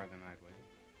this hour of the night, was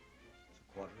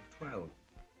you? It's 11:15.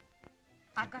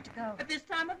 I've got to go. At this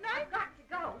time of night? I've got to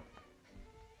go.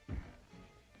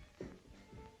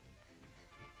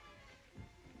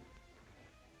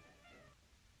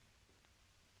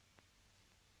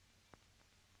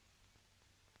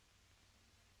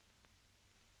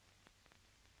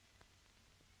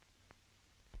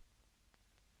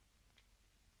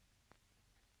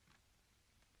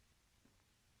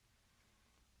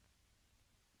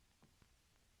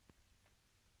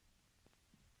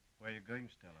 Where are you going,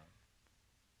 Stella?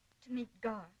 To meet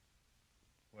Gar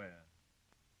Where?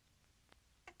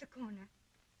 at the corner.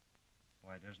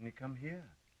 Why doesn't he come here?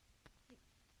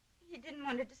 He didn't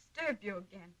want to disturb you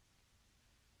again.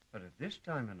 But at this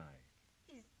time of night.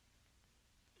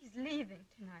 He's leaving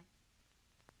tonight.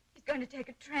 He's going to take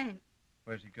a train.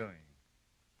 Where's he going?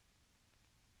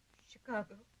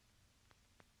 Chicago.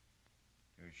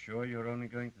 You're sure you're only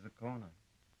going to the corner?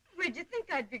 Where'd you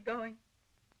think I'd be going?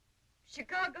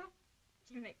 Chicago?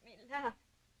 You make me laugh.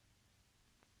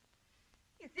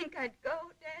 You think I'd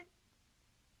go, Dad?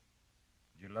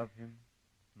 Do you love him?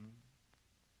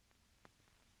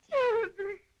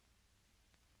 Terribly.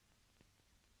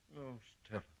 Oh,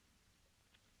 Stella.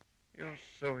 You're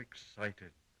so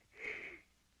excited.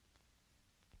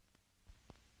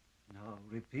 Now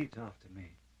repeat after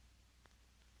me.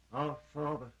 Our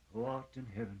Father, who art in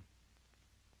heaven.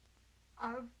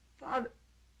 Our Father.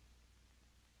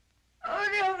 Oh,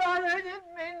 dear Father, I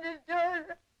didn't mean to do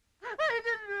it.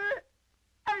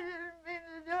 I didn't mean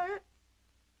to do it.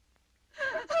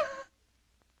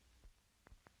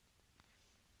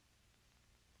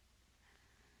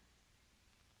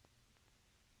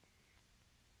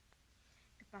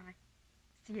 Goodbye.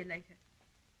 See you later.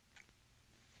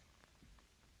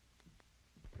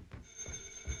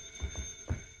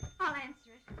 I'll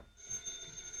answer it.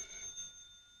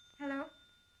 Hello?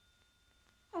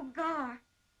 Oh, Gar.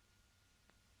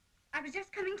 I was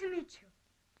just coming to meet you.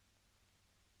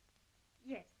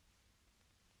 Yes.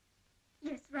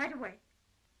 Yes, right away.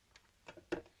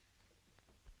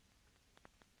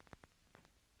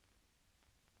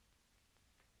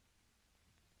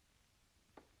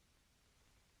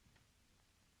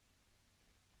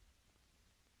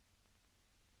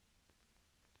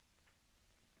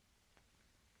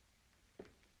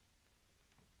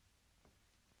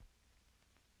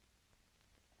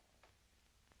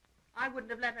 I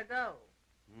wouldn't have let her go.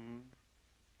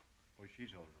 Well,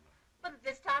 she's old enough. But at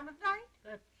this time of night?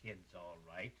 That kid's all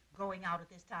right. Going out at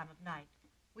this time of night.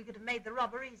 We could have made the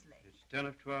rubber easily. It's 10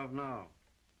 of 12 now.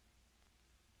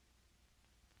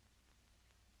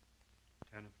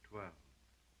 10 of 12.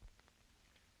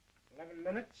 11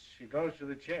 minutes, she goes to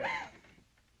the chair.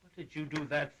 What did you do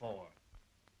that for?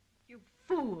 You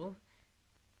fool.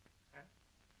 I've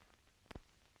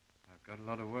got a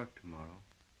lot of work tomorrow.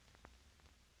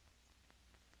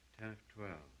 10 of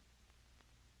 12.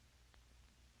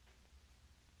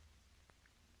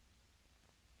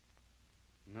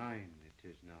 9 it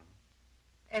is now.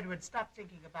 Edward, stop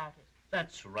thinking about it.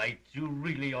 That's right. You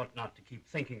really ought not to keep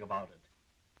thinking about it.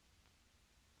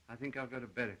 I think I'll go to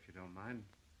bed if you don't mind.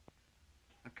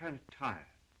 I'm kind of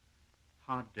tired.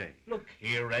 Hard day. Look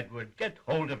here, Edward. Get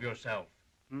hold of yourself.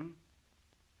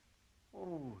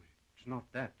 Oh, it's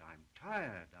not that. I'm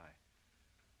tired.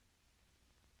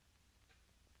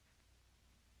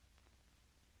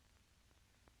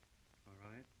 All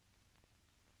right.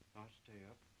 I'll stay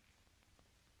up.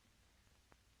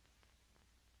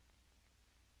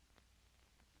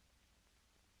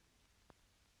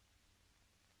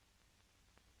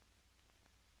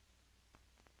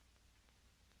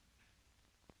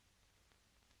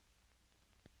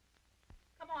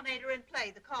 Come on, Ada, and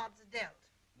play. The cards are dealt.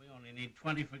 We only need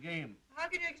 20 for game. How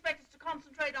can you expect us to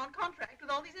concentrate on contract with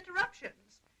all these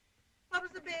interruptions? What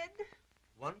was the bid?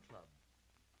 1 club.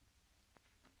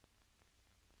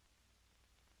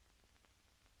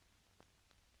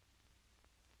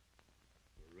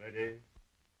 Ready?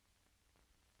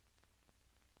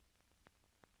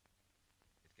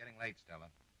 It's getting late,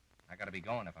 Stella. I gotta be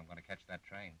going if I'm gonna catch that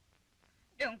train.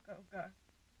 Don't go, Gar.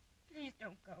 Please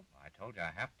don't go. Well, I told you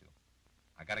I have to.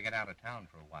 I gotta get out of town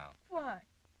for a while. Why?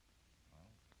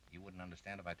 You wouldn't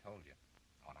understand if I told you.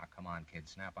 Oh, now come on, kid,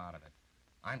 snap out of it.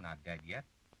 I'm not dead yet.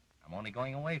 I'm only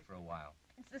going away for a while.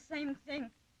 It's the same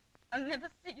thing. I'll never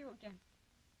see you again.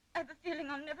 I have a feeling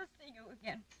I'll never see you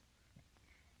again.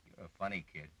 You're a funny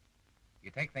kid.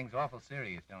 You take things awful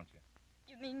serious, don't you?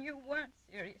 You mean you weren't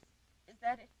serious? Is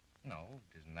that it? No,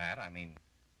 it isn't that. I mean,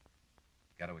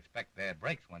 you got to expect bad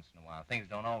breaks once in a while. Things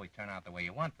don't always turn out the way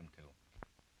you want them to.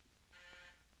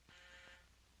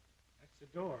 That's the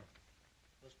door.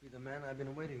 Must be the man I've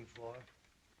been waiting for.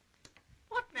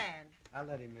 What man? I'll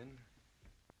let him in.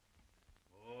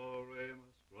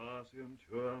 Oremus gratium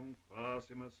tuam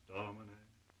quasimus Domine,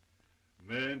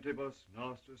 mentibus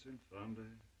nostris infande,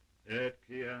 et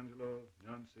qui angelo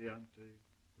nunciante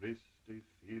Christi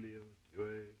filio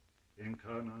tue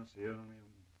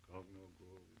incarnationem cogno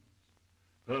gloriamus,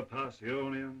 per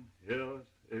passionem eos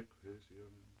et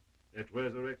crucianem, et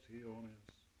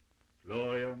resurrectionis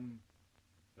gloriam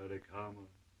predicamur,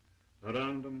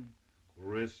 perandum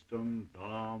Christum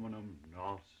Dominum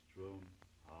nostrum.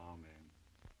 Amen.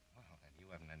 Well, then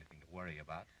you haven't anything to worry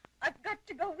about. I've got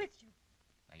to go with you,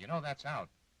 Now, you know that's out.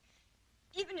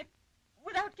 even if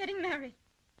without getting married.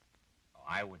 Oh,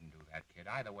 I wouldn't do that, kid.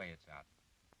 Either way, it's out.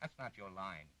 That's not your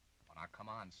line. Well, now, come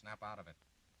on, snap out of it.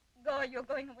 Gar, you're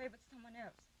going away with someone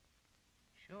else.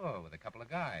 Sure, with a couple of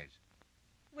guys.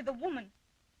 With a woman.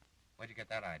 Where'd you get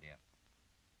that idea?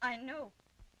 I know.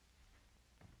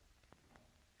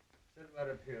 Sit right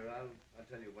up here. I'll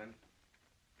tell you when.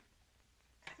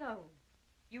 So,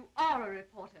 you are a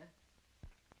reporter.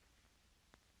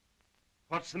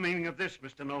 What's the meaning of this,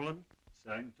 Mr. Nolan?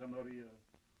 Sancta Maria,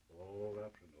 ora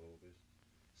pro nobis.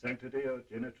 Sancta Deo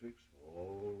Genitrix,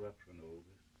 ora pro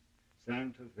nobis.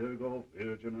 Sancta Virgo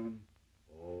Virginum,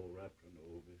 ora pro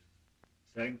nobis.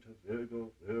 Sancta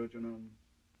Virgo Virginum,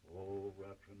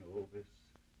 ora pro nobis.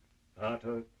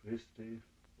 Pater Christi,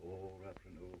 ora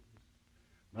pro nobis.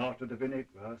 Mater Divini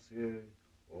Gratiae,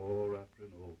 ora pro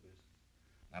nobis.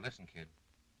 Now, listen, kid.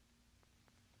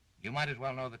 You might as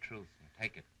well know the truth and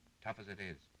take it, tough as it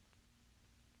is.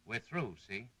 We're through,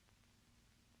 see?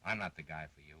 I'm not the guy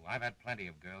for you. I've had plenty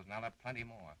of girls, and I'll have plenty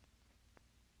more.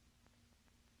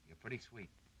 You're pretty sweet.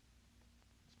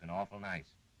 It's been awful nice.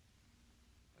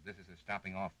 But this is a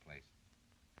stopping-off place.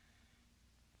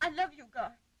 I love you,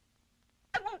 Gar.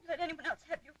 I won't let anyone else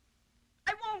have you.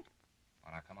 I won't.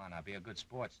 Well, now, come on. Now, be a good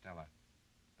sport, Stella.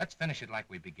 Let's finish it like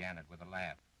we began it, with a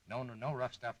laugh. No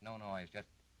rough stuff, no noise.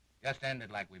 Just end it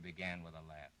like we began, with a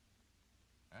laugh.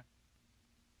 Huh?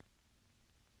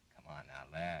 Come on now,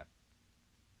 laugh.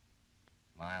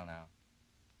 Smile now.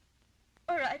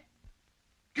 All right.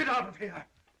 Get out of here!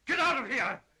 Get out of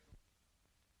here!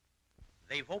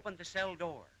 They've opened the cell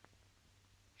door.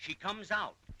 She comes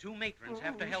out. Two matrons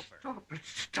have to help her. Stop it!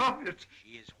 Stop it!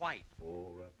 She is white.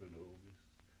 Ora pro nobis.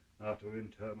 Natur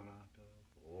interminata,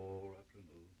 ora pro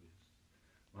nobis.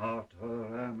 Mater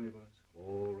amibus,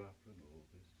 ora pro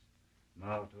nobis.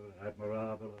 Mater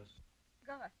admirabilis.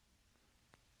 Gar.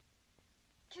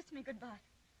 Kiss me goodbye.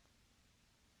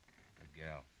 Good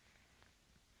girl.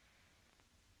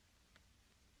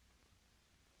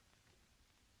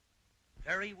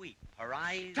 Very weak. Her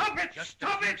eyes... Stop it! Just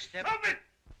Stop a few it! steps... Stop it!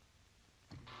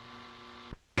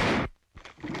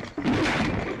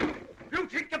 You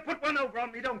think to put one over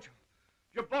on me, don't you?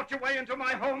 You bought your way into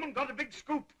my home and got a big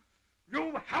scoop.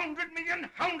 You hounded me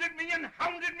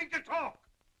to talk.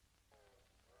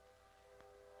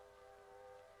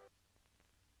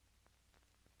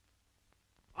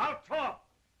 I'll talk.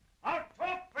 I'll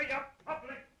talk for you,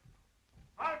 public.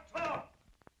 I'll talk.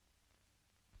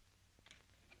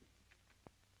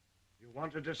 You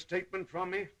wanted a statement from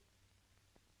me?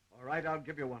 All right, I'll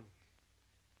give you one.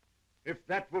 If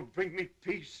that will bring me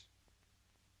peace,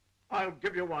 I'll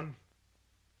give you one.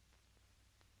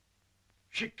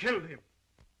 She killed him.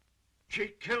 She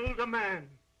killed a man.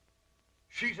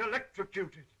 She's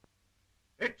electrocuted.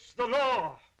 It's the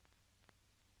law.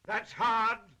 That's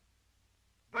hard,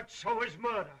 but so is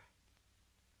murder.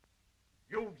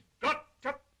 You've got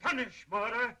to punish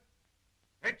murder.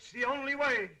 It's the only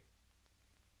way.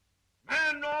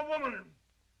 Man or woman,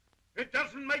 it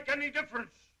doesn't make any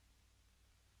difference.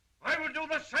 I would do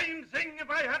the same thing if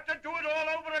I had to do it all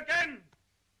over again.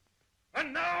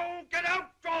 And now, get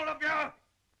out, all of you!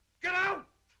 Get out!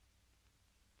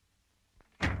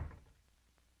 I'm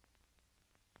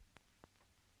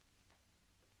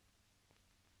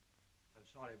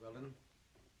sorry, Weldon.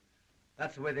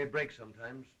 That's the way they break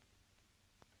sometimes.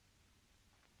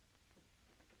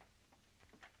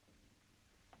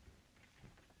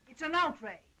 It's an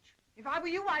outrage. If I were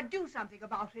you, I'd do something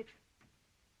about it.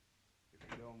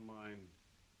 If you don't mind,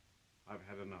 I've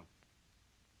had enough.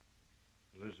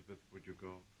 Elizabeth, would you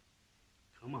go?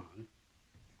 Come on.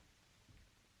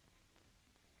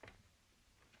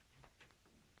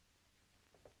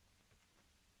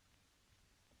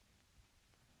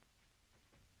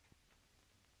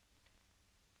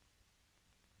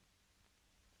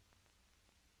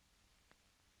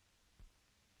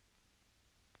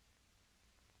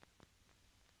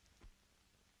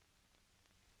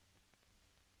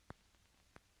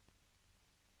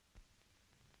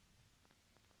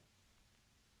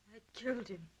 killed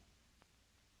him.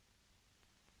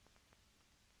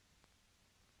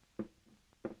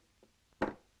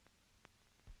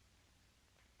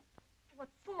 What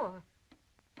for?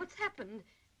 What's happened?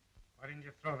 Why didn't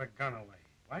you throw the gun away?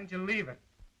 Why didn't you leave it?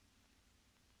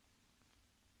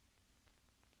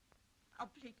 I'll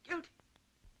plead guilty.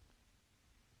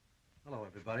 Hello,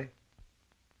 everybody.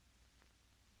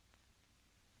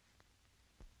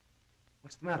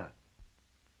 What's the matter?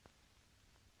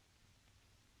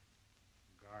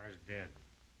 Gar's dead.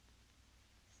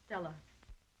 Stella.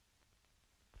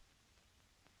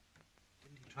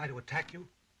 Didn't he try to attack you?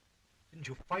 Didn't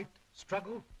you fight,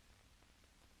 struggle?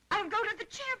 I'll go to the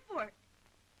chair for it.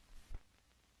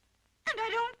 And I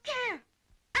don't care.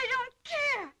 I don't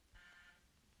care.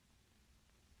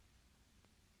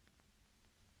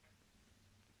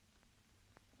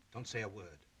 Don't say a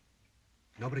word.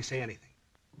 Nobody say anything.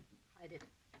 Hide it.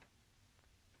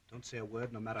 Don't say a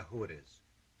word, no matter who it is.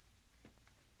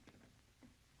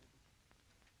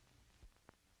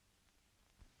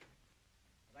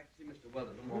 I'd like to see Mr.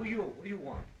 Weldon. Who are you? What do you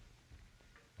want?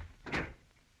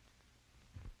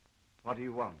 What do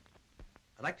you want?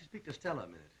 I'd like to speak to Stella a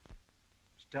minute.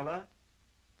 Stella?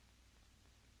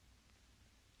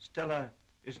 Stella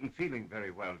isn't feeling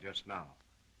very well just now.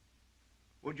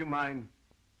 Would you mind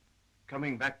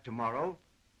coming back tomorrow?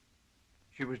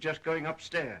 She was just going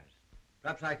upstairs.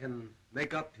 Perhaps I can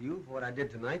make up to you for what I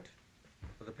did tonight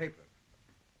for the paper.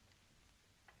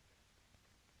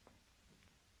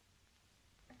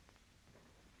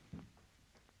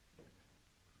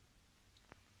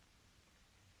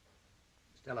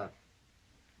 Stella,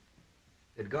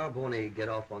 did Garboni get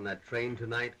off on that train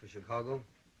tonight for Chicago?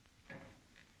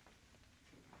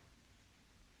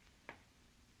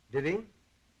 Did he?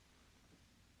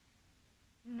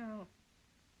 No.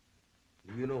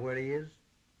 Do you know where he is?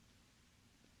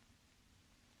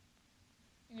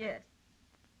 Yes.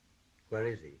 Where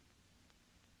is he?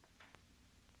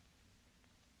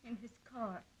 In his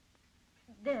car.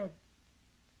 Dead.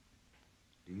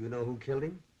 Do you know who killed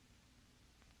him?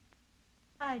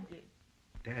 I did.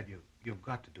 Dad, you've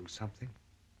got to do something.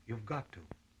 You've got to.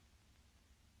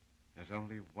 There's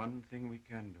only one thing we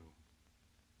can do.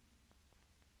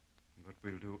 But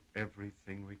we'll do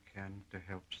everything we can to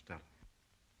help Stella.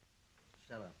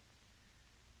 Stella,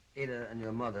 Ada and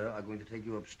your mother are going to take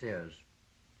you upstairs.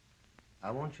 I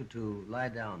want you to lie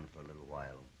down for a little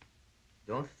while.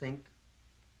 Don't think.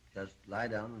 Just lie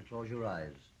down and close your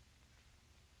eyes.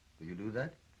 Will you do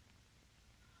that?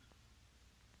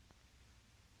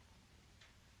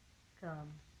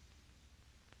 Come.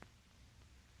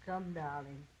 Come,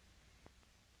 darling.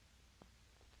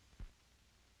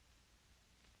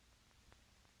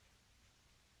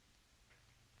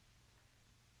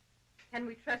 Can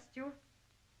we trust you?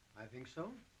 I think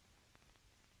so.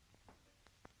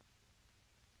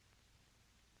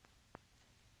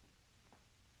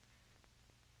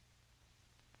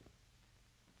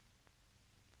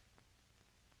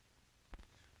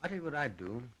 I tell you what I'd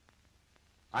do.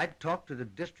 I'd talk to the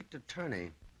district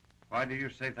attorney. Why do you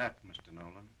say that, Mr.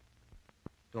 Nolan?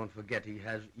 Don't forget he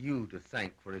has you to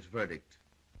thank for his verdict.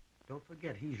 Don't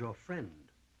forget he's your friend.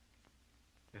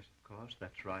 Yes, of course,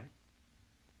 that's right.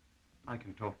 I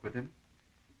can talk with him.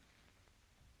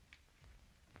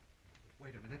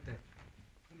 Wait a minute. There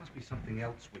must be something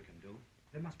else we can do.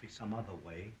 There must be some other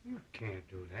way. You can't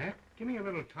do that. Give me a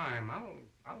little time.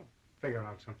 I'll figure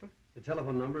out something. The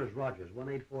telephone number is Rogers,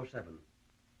 1847.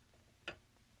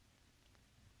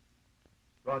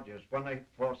 Rogers,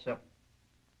 1847.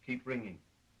 Keep ringing.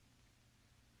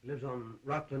 He lives on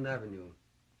Rockland Avenue.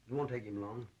 It won't take him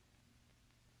long.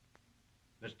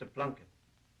 Mr. Plunkett.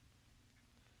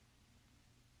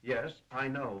 Yes, I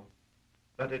know,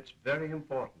 but it's very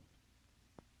important.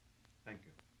 Thank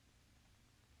you.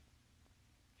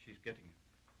 She's getting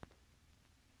it.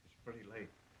 It's pretty late.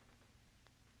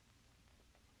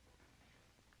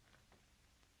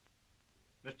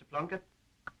 Mr. Plunkett?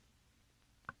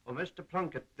 Oh, Mr.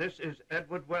 Plunkett, this is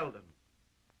Edward Weldon.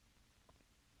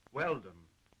 Weldon.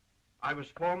 I was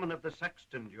foreman of the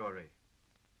Saxton jury.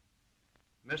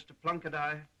 Mr. Plunkett,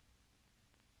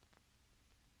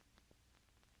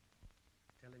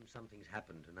 Tell him something's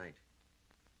happened tonight.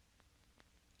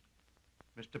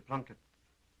 Mr. Plunkett,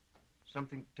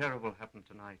 something terrible happened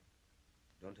tonight.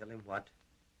 Don't tell him what.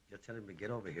 Just tell him to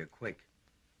get over here, quick.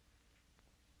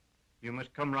 You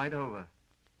must come right over.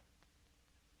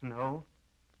 No,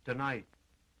 tonight.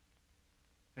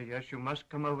 Yes, you must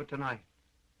come over tonight.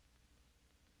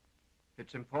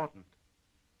 It's important.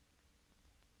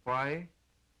 Why?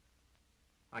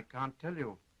 I can't tell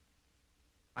you.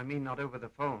 I mean, not over the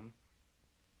phone.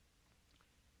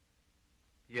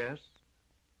 Yes,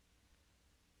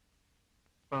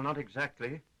 Well, not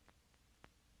exactly.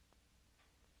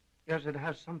 Yes, it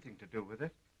has something to do with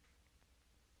it.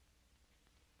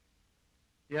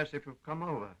 Yes, if you'll come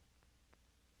over.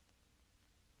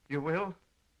 You will?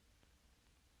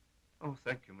 Oh,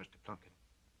 thank you, Mr. Plunkett.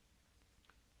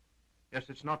 Yes,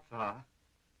 it's not far.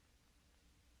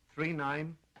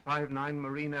 3959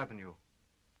 Marine Avenue.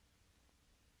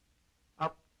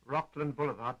 Up Rockland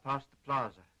Boulevard past the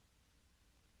plaza.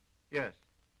 Yes.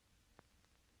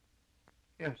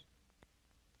 Yes.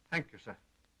 Thank you, sir.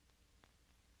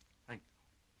 Thank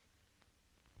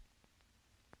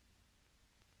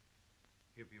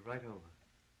you. He'll be right over.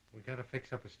 We gotta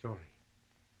fix up a story.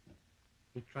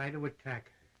 He tried to attack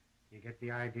her. You get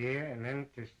the idea? And then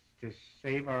to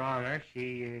save her honor,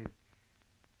 she,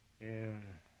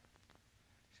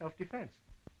 self-defense.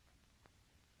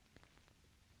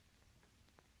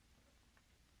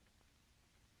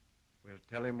 We'll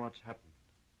tell him what's happened.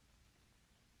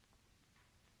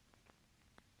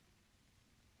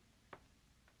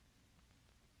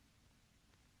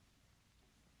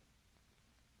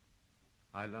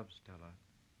 I love Stella.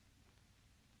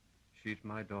 She's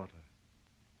my daughter.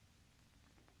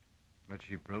 But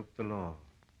she broke the law.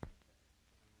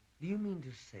 Do you mean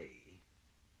to say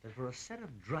that for a set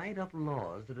of dried-up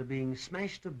laws that are being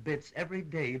smashed to bits every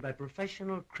day by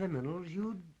professional criminals,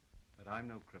 you'd... But I'm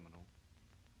no criminal.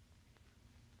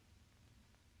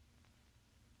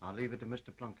 I'll leave it to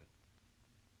Mr. Plunkett.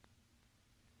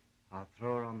 I'll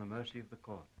throw her on the mercy of the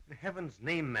court. In heaven's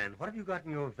name, man, what have you got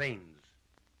in your veins?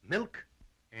 Milk?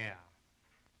 Yeah,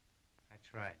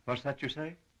 that's right. What's that you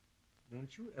say?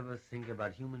 Don't you ever think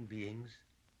about human beings?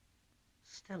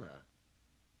 Stella,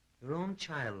 your own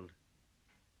child,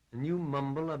 and you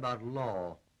mumble about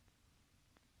law.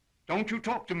 Don't you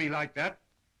talk to me like that.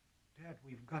 Dad,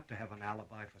 we've got to have an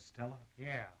alibi for Stella.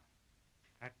 Yeah,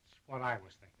 that's what I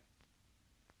was thinking.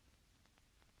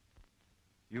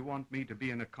 You want me to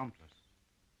be an accomplice.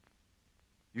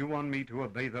 You want me to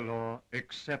obey the law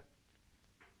except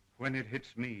when it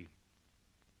hits me,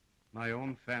 my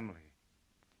own family,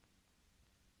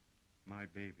 my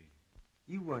baby.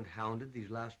 You weren't hounded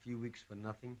these last few weeks for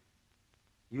nothing.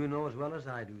 You know as well as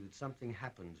I do that something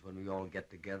happens when we all get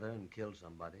together and kill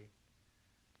somebody.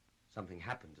 Something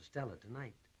happened to Stella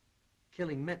tonight.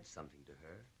 Killing meant something to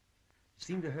her. It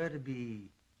seemed to her to be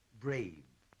brave,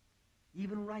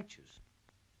 even righteous.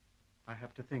 I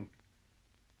have to think.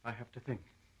 I have to think.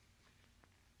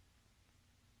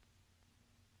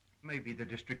 Maybe the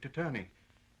district attorney.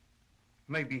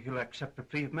 Maybe he'll accept a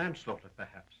plea of manslaughter,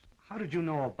 perhaps. How did you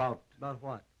know about... About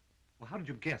what? Well, how did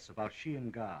you guess about she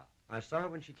and Gar? I saw her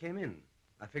when she came in.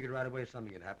 I figured right away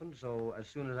something had happened, so as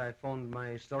soon as I phoned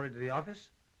my story to the office,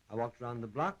 I walked around the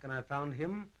block and I found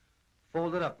him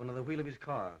folded up under the wheel of his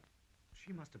car.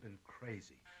 She must have been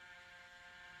crazy.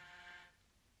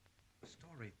 The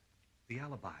story, the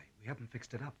alibi, we haven't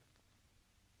fixed it up.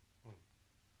 Well,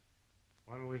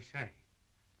 what do we say?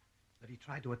 That he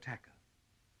tried to attack her.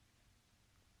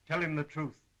 Tell him the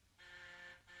truth.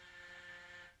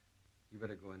 You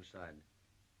better go inside.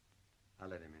 I'll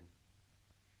let him in.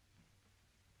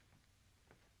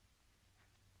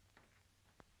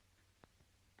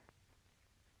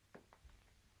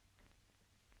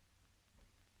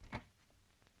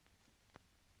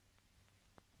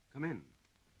 Come in.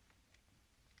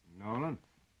 Nolan?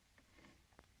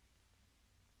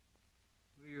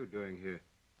 What are you doing here?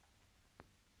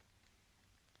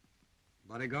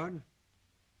 Bodyguard?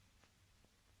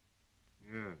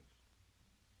 Yes.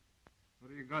 What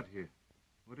do you got here?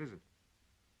 What is it?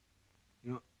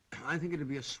 You know, I think it'd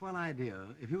be a swell idea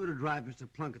if you were to drive Mr.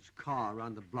 Plunkett's car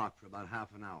around the block for about half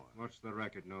an hour. What's the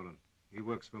racket, Nolan? He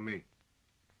works for me.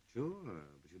 Sure,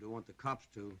 but you don't want the cops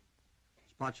to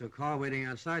spot your car waiting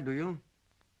outside, do you?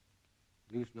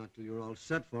 At least not till you're all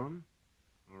set for them.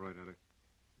 All right, Alec.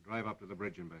 Drive up to the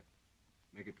bridge and back.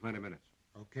 Make it 20 minutes.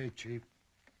 Okay, Chief.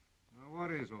 Now,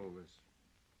 what is all this?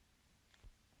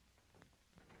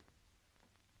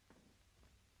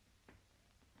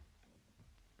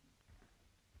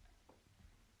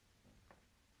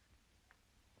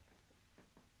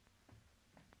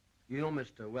 You know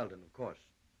Mr. Weldon, of course.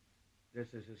 This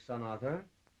is his son, Arthur.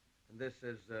 And this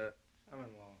is,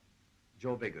 Son-in-law.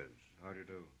 Joe Biggers. How do you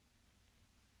do?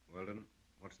 Weldon,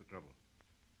 what's the trouble?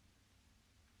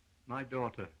 My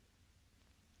daughter,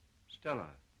 Stella.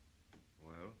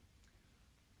 Well?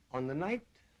 On the night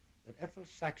that Ethel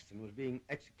Saxon was being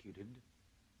executed,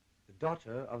 the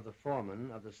daughter of the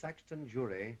foreman of the Saxton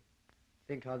jury,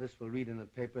 think how this will read in the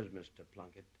papers, Mr.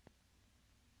 Plunkett,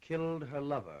 killed her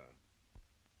lover.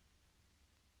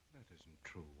 That isn't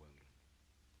true, Weldon.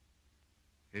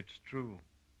 It's true.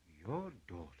 Your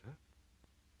daughter?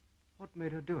 What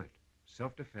made her do it?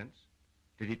 Self-defense?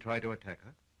 Did he try to attack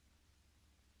her?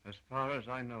 As far as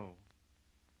I know,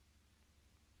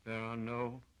 there are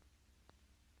no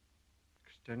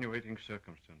extenuating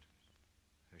circumstances.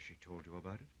 Has she told you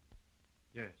about it?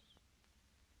 Yes.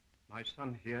 My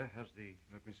son here has the...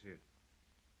 Let me see it.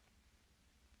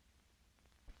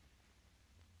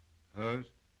 Hers?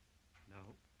 No.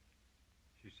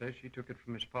 She says she took it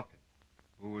from his pocket.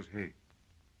 Who was he?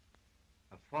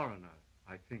 A foreigner,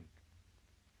 I think.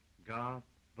 Gar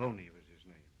Boney was his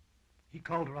name. He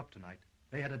called her up tonight.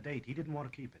 They had a date. He didn't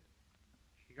want to keep it.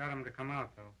 She got him to come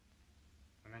out, though.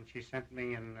 And then she sent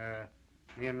me and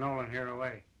Nolan here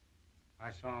away.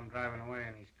 I saw him driving away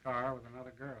in his car with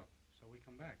another girl, so we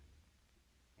come back.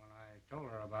 When I told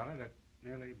her about it, it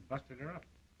nearly busted her up.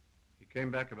 He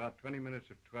came back about 20 minutes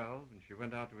of 12, and she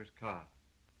went out to his car.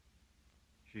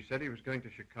 She said he was going to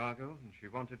Chicago, and she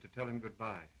wanted to tell him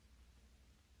goodbye.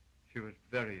 She was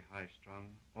very high-strung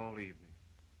all evening.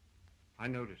 I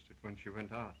noticed it when she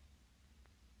went out.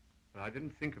 But I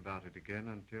didn't think about it again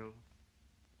until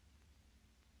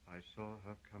I saw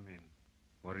her come in.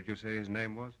 What did you say his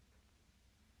name was?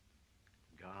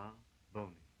 Gar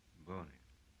Boney. Boney.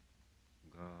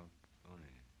 Gar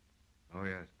Boney. Oh,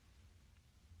 yes.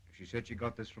 She said she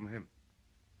got this from him.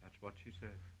 That's what she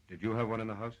said. Did you have one in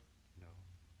the house? No.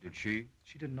 Did she?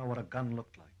 She didn't know what a gun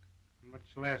looked like. Much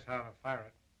less how to fire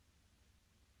it.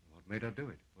 What made her do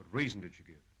it? What reason did she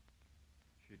give?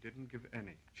 She didn't give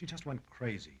any. She just went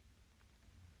crazy.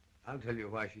 I'll tell you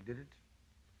why she did it.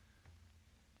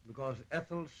 Because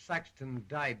Ethel Saxon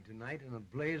died tonight in a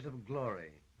blaze of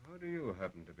glory. How do you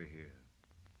happen to be here?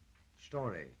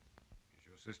 Story. Is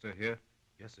your sister here?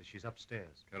 Yes, sir. She's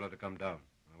upstairs. Tell her to come down.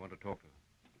 I want to talk to her.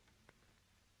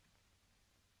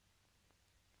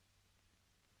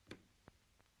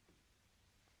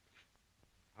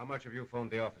 How much have you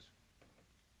phoned the office?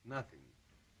 Nothing.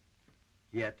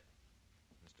 Yet.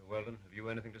 Mr. Weldon, have you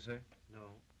anything to say? No.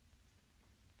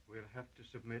 We'll have to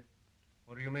submit.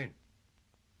 What do you mean?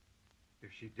 If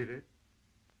she did it,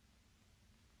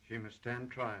 she must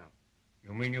stand trial.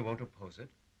 You mean you won't oppose it?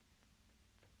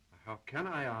 How can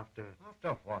I after...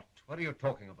 After what? What are you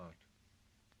talking about?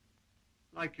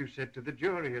 Like you said to the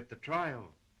jury at the trial.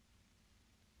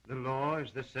 The law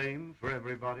is the same for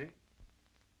everybody.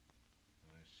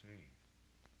 I see.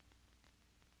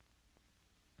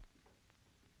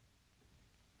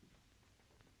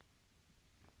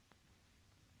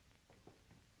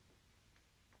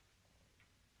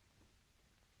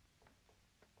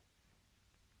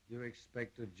 You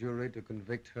expect a jury to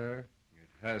convict her? It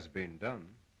has been done.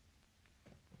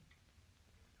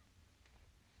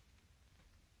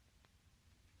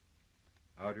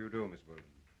 How do you do, Miss Weldon?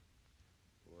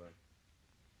 Well,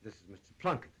 this is Mr.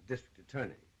 Plunkett, the district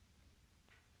attorney.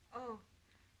 Oh,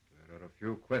 There are a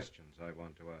few questions I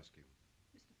want to ask you.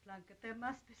 Mr. Plunkett, there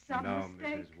must be some now,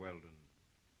 mistake. Mrs. Weldon.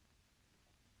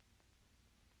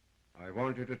 I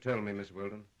want you to tell me, Miss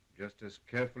Weldon, just as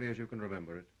carefully as you can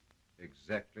remember it,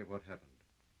 exactly what happened.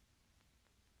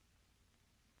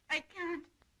 I can't.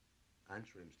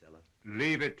 Answer him, Stella.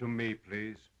 Leave it to me,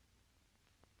 please.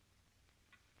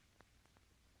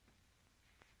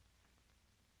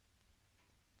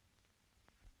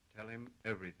 Tell him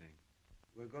everything.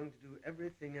 We're going to do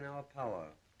everything in our power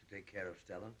to take care of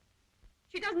Stella.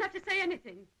 She doesn't have to say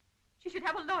anything. She should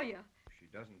have a lawyer. If she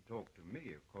doesn't talk to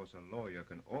me, of course a lawyer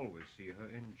can always see her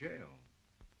in jail.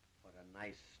 What a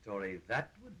nice story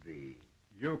that would be.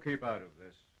 You keep out of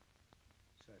this.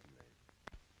 Certainly.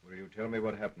 Will you tell me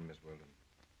what happened, Miss Weldon?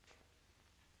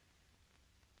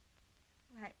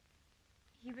 Why,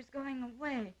 he was going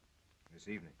away. This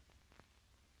evening?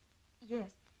 Yes.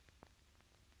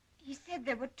 He said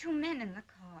there were two men in the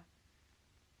car.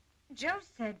 Joe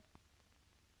said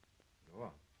Go on.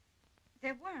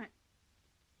 there weren't.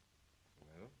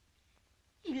 Well?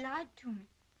 He lied to me.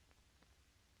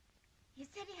 He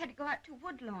said he had to go out to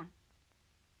Woodlawn.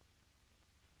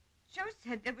 Joe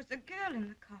said there was a girl in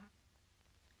the car.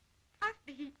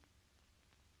 After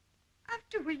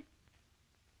we...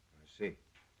 I see.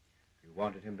 You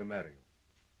wanted him to marry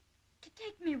you. to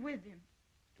take me with him.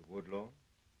 To Woodlawn?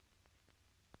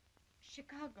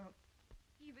 Chicago.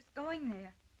 He was going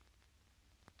there.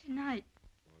 Tonight.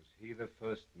 Was he the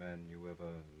first man you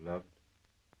ever loved?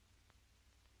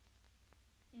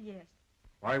 Yes.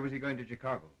 Why was he going to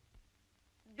Chicago?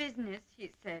 Business,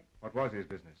 he said. What was his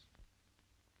business?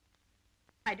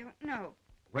 I don't know.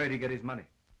 Where did he get his money?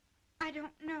 I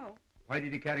don't know. Why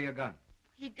did he carry a gun?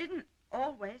 He didn't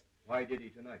always. Why did he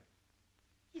tonight?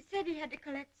 He said he had to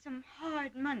collect some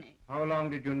hard money. How long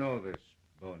did you know this,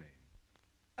 Boney?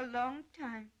 A long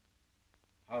time.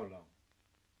 How long?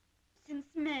 Since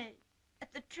May.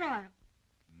 At the trial.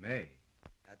 May.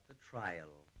 At the trial.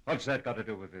 What's that got to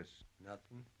do with this?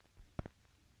 Nothing.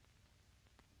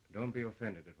 Don't be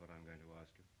offended at what I'm going to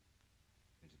ask you.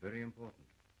 It's very important.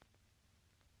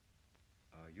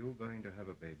 Are you going to have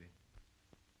a baby?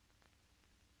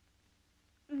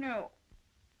 No.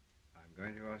 I'm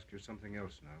going to ask you something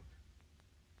else now.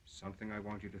 Something I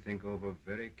want you to think over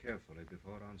very carefully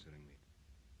before answering me.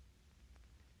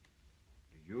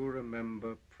 Do you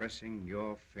remember pressing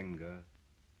your finger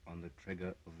on the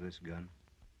trigger of this gun?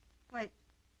 Wait.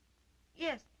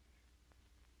 Yes.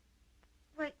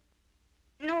 Wait.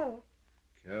 No.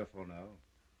 Careful now.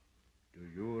 Do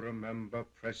you remember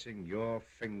pressing your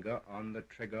finger on the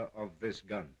trigger of this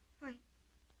gun? Wait.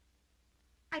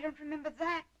 I don't remember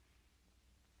that.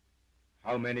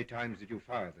 How many times did you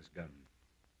fire this gun?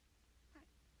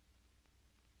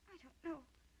 I don't know.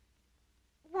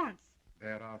 Once.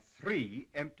 There are 3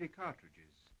 empty cartridges.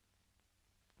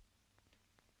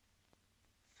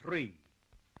 3.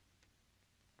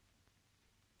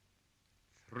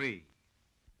 3.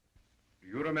 Do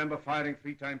you remember firing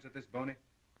 3 times at this Boney?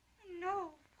 No.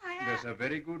 Why? There's a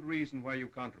very good reason why you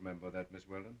can't remember that, Miss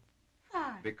Weldon.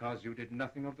 Why? Because you did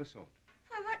nothing of the sort.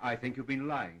 Why, what? I think you've been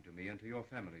lying to me and to your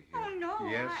family here. Oh, no.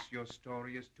 Yes, your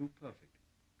story is too perfect.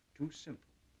 Too simple.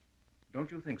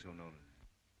 Don't you think so, Nolan?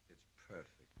 It's perfect.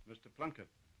 Mr. Plunkett,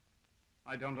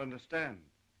 I don't understand.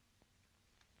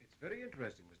 It's very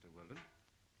interesting, Mr. Weldon.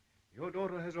 Your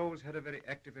daughter has always had a very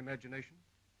active imagination.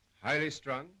 Highly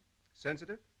strung.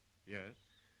 Sensitive? Yes.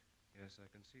 Yes, I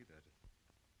can see that.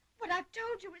 What I've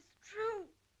told you is true.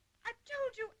 I've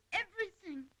told you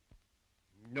everything.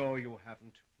 No, you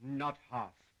haven't. Not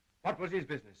half. What was his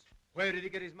business? Where did he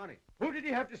get his money? Who did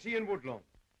he have to see in Woodlawn?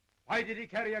 Why did he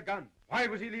carry a gun? Why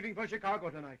was he leaving for Chicago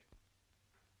tonight?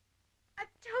 I've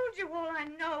told you all I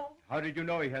know. How did you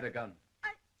know he had a gun?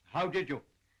 How did you?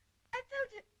 I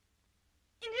felt it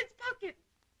in his pocket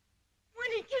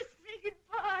when he kissed me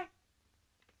goodbye.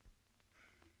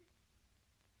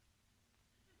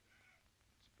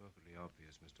 It's perfectly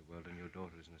obvious, Mr. Weldon, your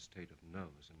daughter is in a state of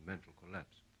nervous and mental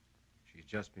collapse. She's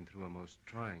just been through a most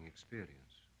trying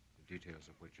experience, the details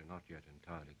of which are not yet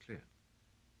entirely clear.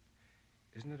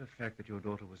 Isn't it a fact that your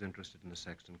daughter was interested in the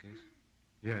Saxton case?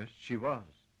 Yes, she was.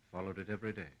 Followed it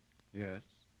every day? Yes.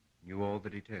 Knew all the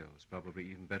details, probably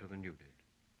even better than you did.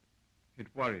 It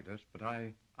worried us, but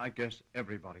I guess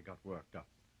everybody got worked up.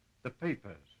 The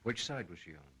papers. Which side was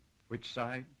she on? Which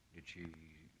side?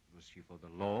 Was she for the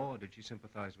law, or did she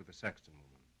sympathize with the Saxton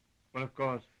woman? Well, of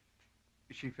course,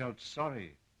 she felt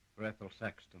sorry for Ethel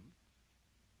Saxton.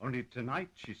 Only tonight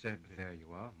she said... There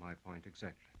you are, my point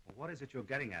exactly. Well, what is it you're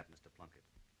getting at, Mr. Plunkett?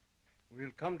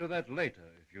 We'll come to that later,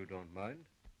 if you don't mind.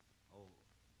 Oh,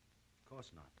 of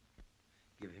course not.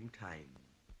 Give him time.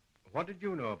 What did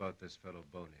you know about this fellow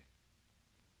Boney?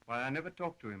 Why, I never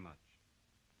talked to him much.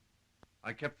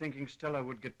 I kept thinking Stella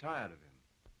would get tired of him.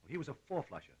 Well, he was a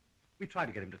four-flusher. We tried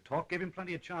to get him to talk, gave him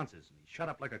plenty of chances, and he shut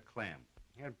up like a clam.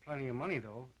 He had plenty of money,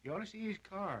 though. You ought to see his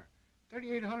car.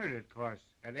 $3,800 it cost.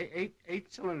 Had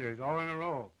eight cylinders all in a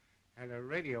row. Had a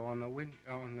radio on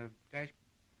the dash.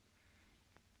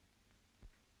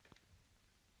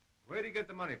 Where'd he get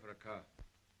the money for a car?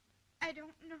 I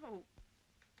don't know.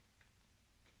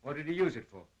 What did he use it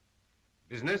for?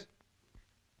 Business?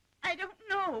 I don't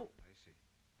know. I see.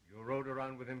 You rode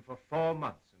around with him for 4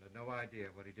 months and had no idea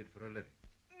what he did for a living.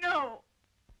 No.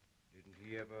 Didn't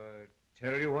he ever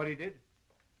tell you what he did?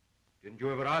 Didn't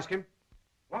you ever ask him?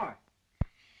 Why?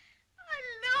 I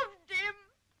loved him.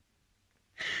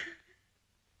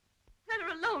 Let her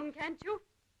alone, can't you?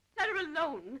 Let her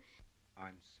alone.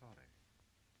 I'm sorry.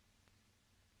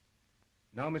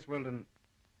 Now, Miss Weldon,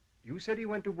 you said he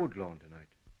went to Woodlawn tonight.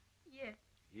 Yes.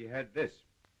 He had this.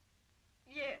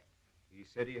 Yes. He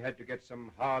said he had to get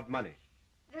some hard money.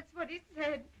 That's what he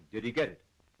said. Did he get it?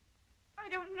 I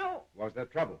don't know. Was there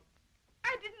trouble?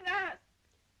 I didn't ask.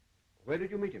 Where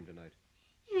did you meet him tonight?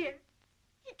 Here.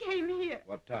 He came here.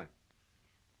 What time?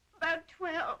 About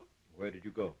 12. Where did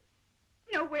you go?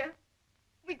 Nowhere.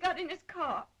 We got in his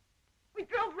car. We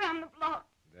drove round the block.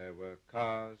 There were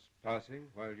cars passing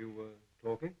while you were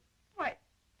talking? Why?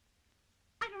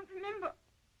 I don't remember.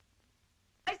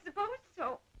 I suppose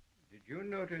so. Did you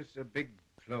notice a big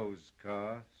closed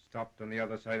car stopped on the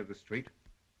other side of the street?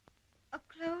 A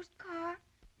closed car?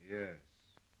 Yes,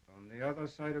 on the other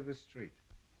side of the street.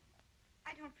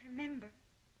 I don't remember.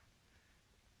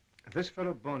 This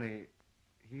fellow Boney,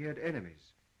 he had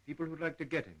enemies. People who'd like to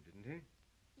get him, didn't he?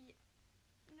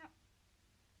 No.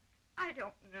 I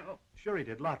don't know. Sure he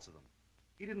did, lots of them.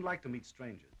 He didn't like to meet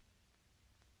strangers.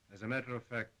 As a matter of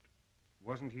fact,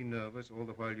 wasn't he nervous all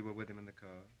the while you were with him in the car?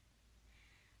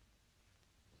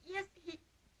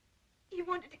 He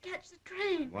wanted to catch the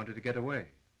train. Wanted to get away.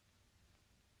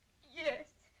 Yes.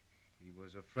 He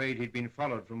was afraid he'd been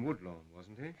followed from Woodlawn,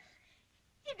 wasn't he?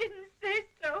 He didn't say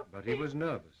so. But he was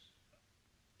nervous.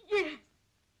 Yes.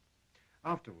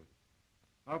 Afterward,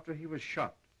 after he was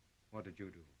shot, what did you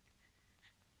do?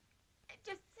 I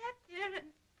just sat there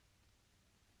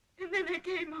and then I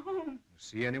came home.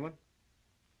 See anyone?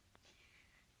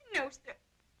 No, sir.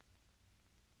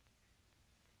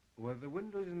 Were the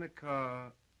windows in the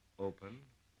car open?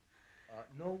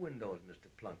 No windows, Mr.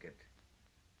 Plunkett.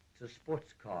 It's a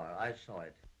sports car. I saw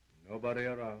it. Nobody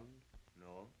around?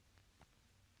 No.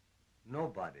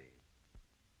 Nobody.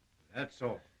 That's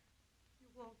all. You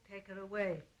won't take her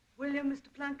away, will you,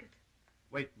 Mr. Plunkett?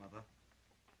 Wait, Mother.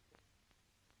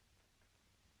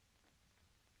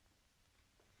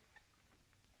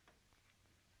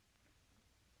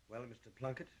 Well, Mr.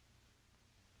 Plunkett,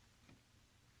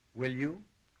 will you?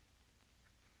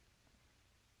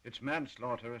 It's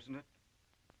manslaughter, isn't it?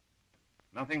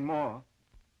 Nothing more.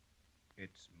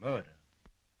 It's murder.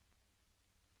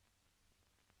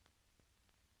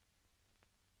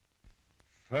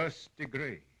 First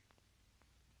degree.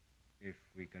 If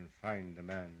we can find the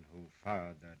man who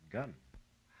fired that gun.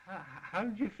 How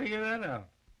did you figure that out?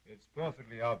 It's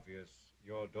perfectly obvious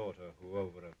your daughter, who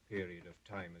over a period of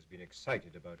time has been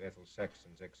excited about Ethel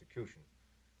Saxon's execution,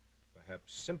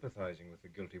 perhaps sympathizing with the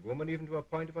guilty woman even to a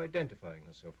point of identifying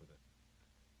herself with her,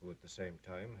 who at the same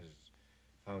time has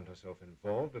found herself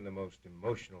involved in the most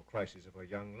emotional crisis of her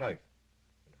young life,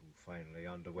 and who finally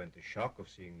underwent the shock of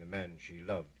seeing the man she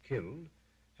loved killed,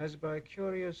 has by a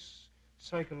curious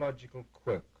psychological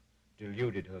quirk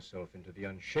deluded herself into the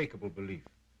unshakable belief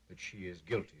that she is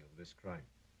guilty of this crime.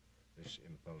 This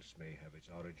impulse may have its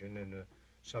origin in a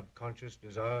subconscious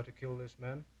desire to kill this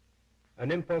man,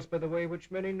 an impulse, by the way,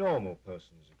 which many normal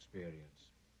persons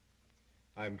experience.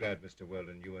 I'm glad, Mr.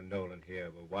 Weldon, you and Nolan here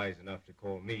were wise enough to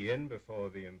call me in before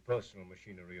the impersonal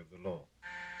machinery of the law.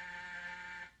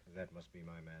 That must be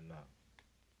my man now.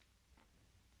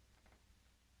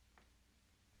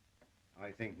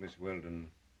 I think, Miss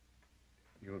Weldon,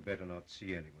 you had better not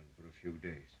see anyone for a few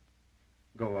days.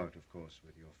 Go out, of course,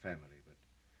 with your family, but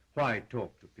why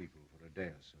talk to people for a day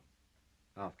or so?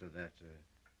 After that,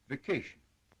 vacation.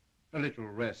 A little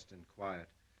rest and quiet,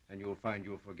 and you'll find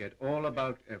you'll forget all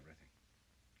about everything.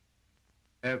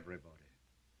 Everybody.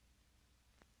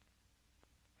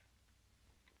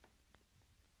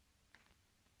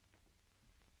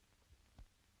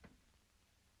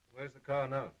 Where's the car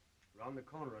now? Round the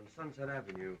corner on Sunset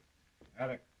Avenue.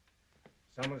 Alec,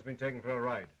 someone's been taken for a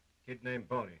ride. Kid named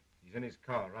Boney. He's in his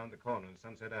car around the corner on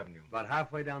Sunset Avenue. About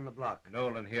halfway down the block.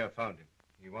 Nolan here found him.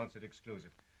 He wants it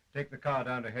exclusive. Take the car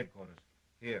down to headquarters.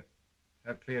 Here.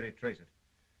 Have Cleary trace it.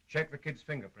 Check the kid's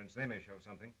fingerprints. They may show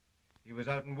something. He was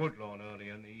out in Woodlawn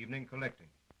earlier in the evening collecting.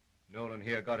 Nolan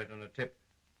here got it on a tip.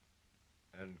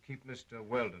 And keep Mr.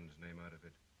 Weldon's name out of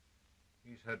it.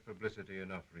 He's had publicity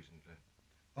enough recently.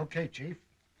 Okay, Chief.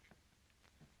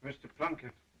 Mr.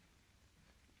 Plunkett.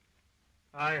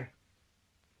 I've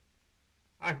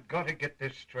got to get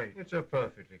this straight. It's a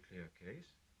perfectly clear case.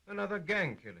 Another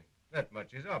gang killing. That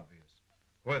much is obvious.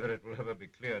 Whether it will ever be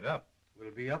cleared up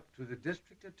will be up to the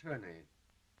district attorney.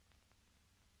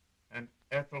 And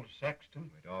Ethel Saxon?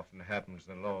 It often happens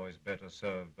the law is better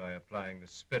served by applying the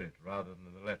spirit rather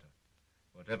than the letter.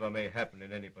 Whatever may happen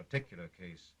in any particular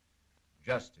case,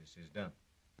 justice is done.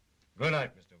 Good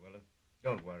night, Mr. Weldon.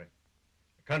 Don't worry.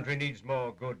 The country needs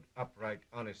more good, upright,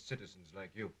 honest citizens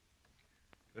like you.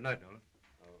 Good night, Nolan.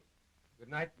 Good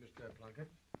night, Mr. Plunkett.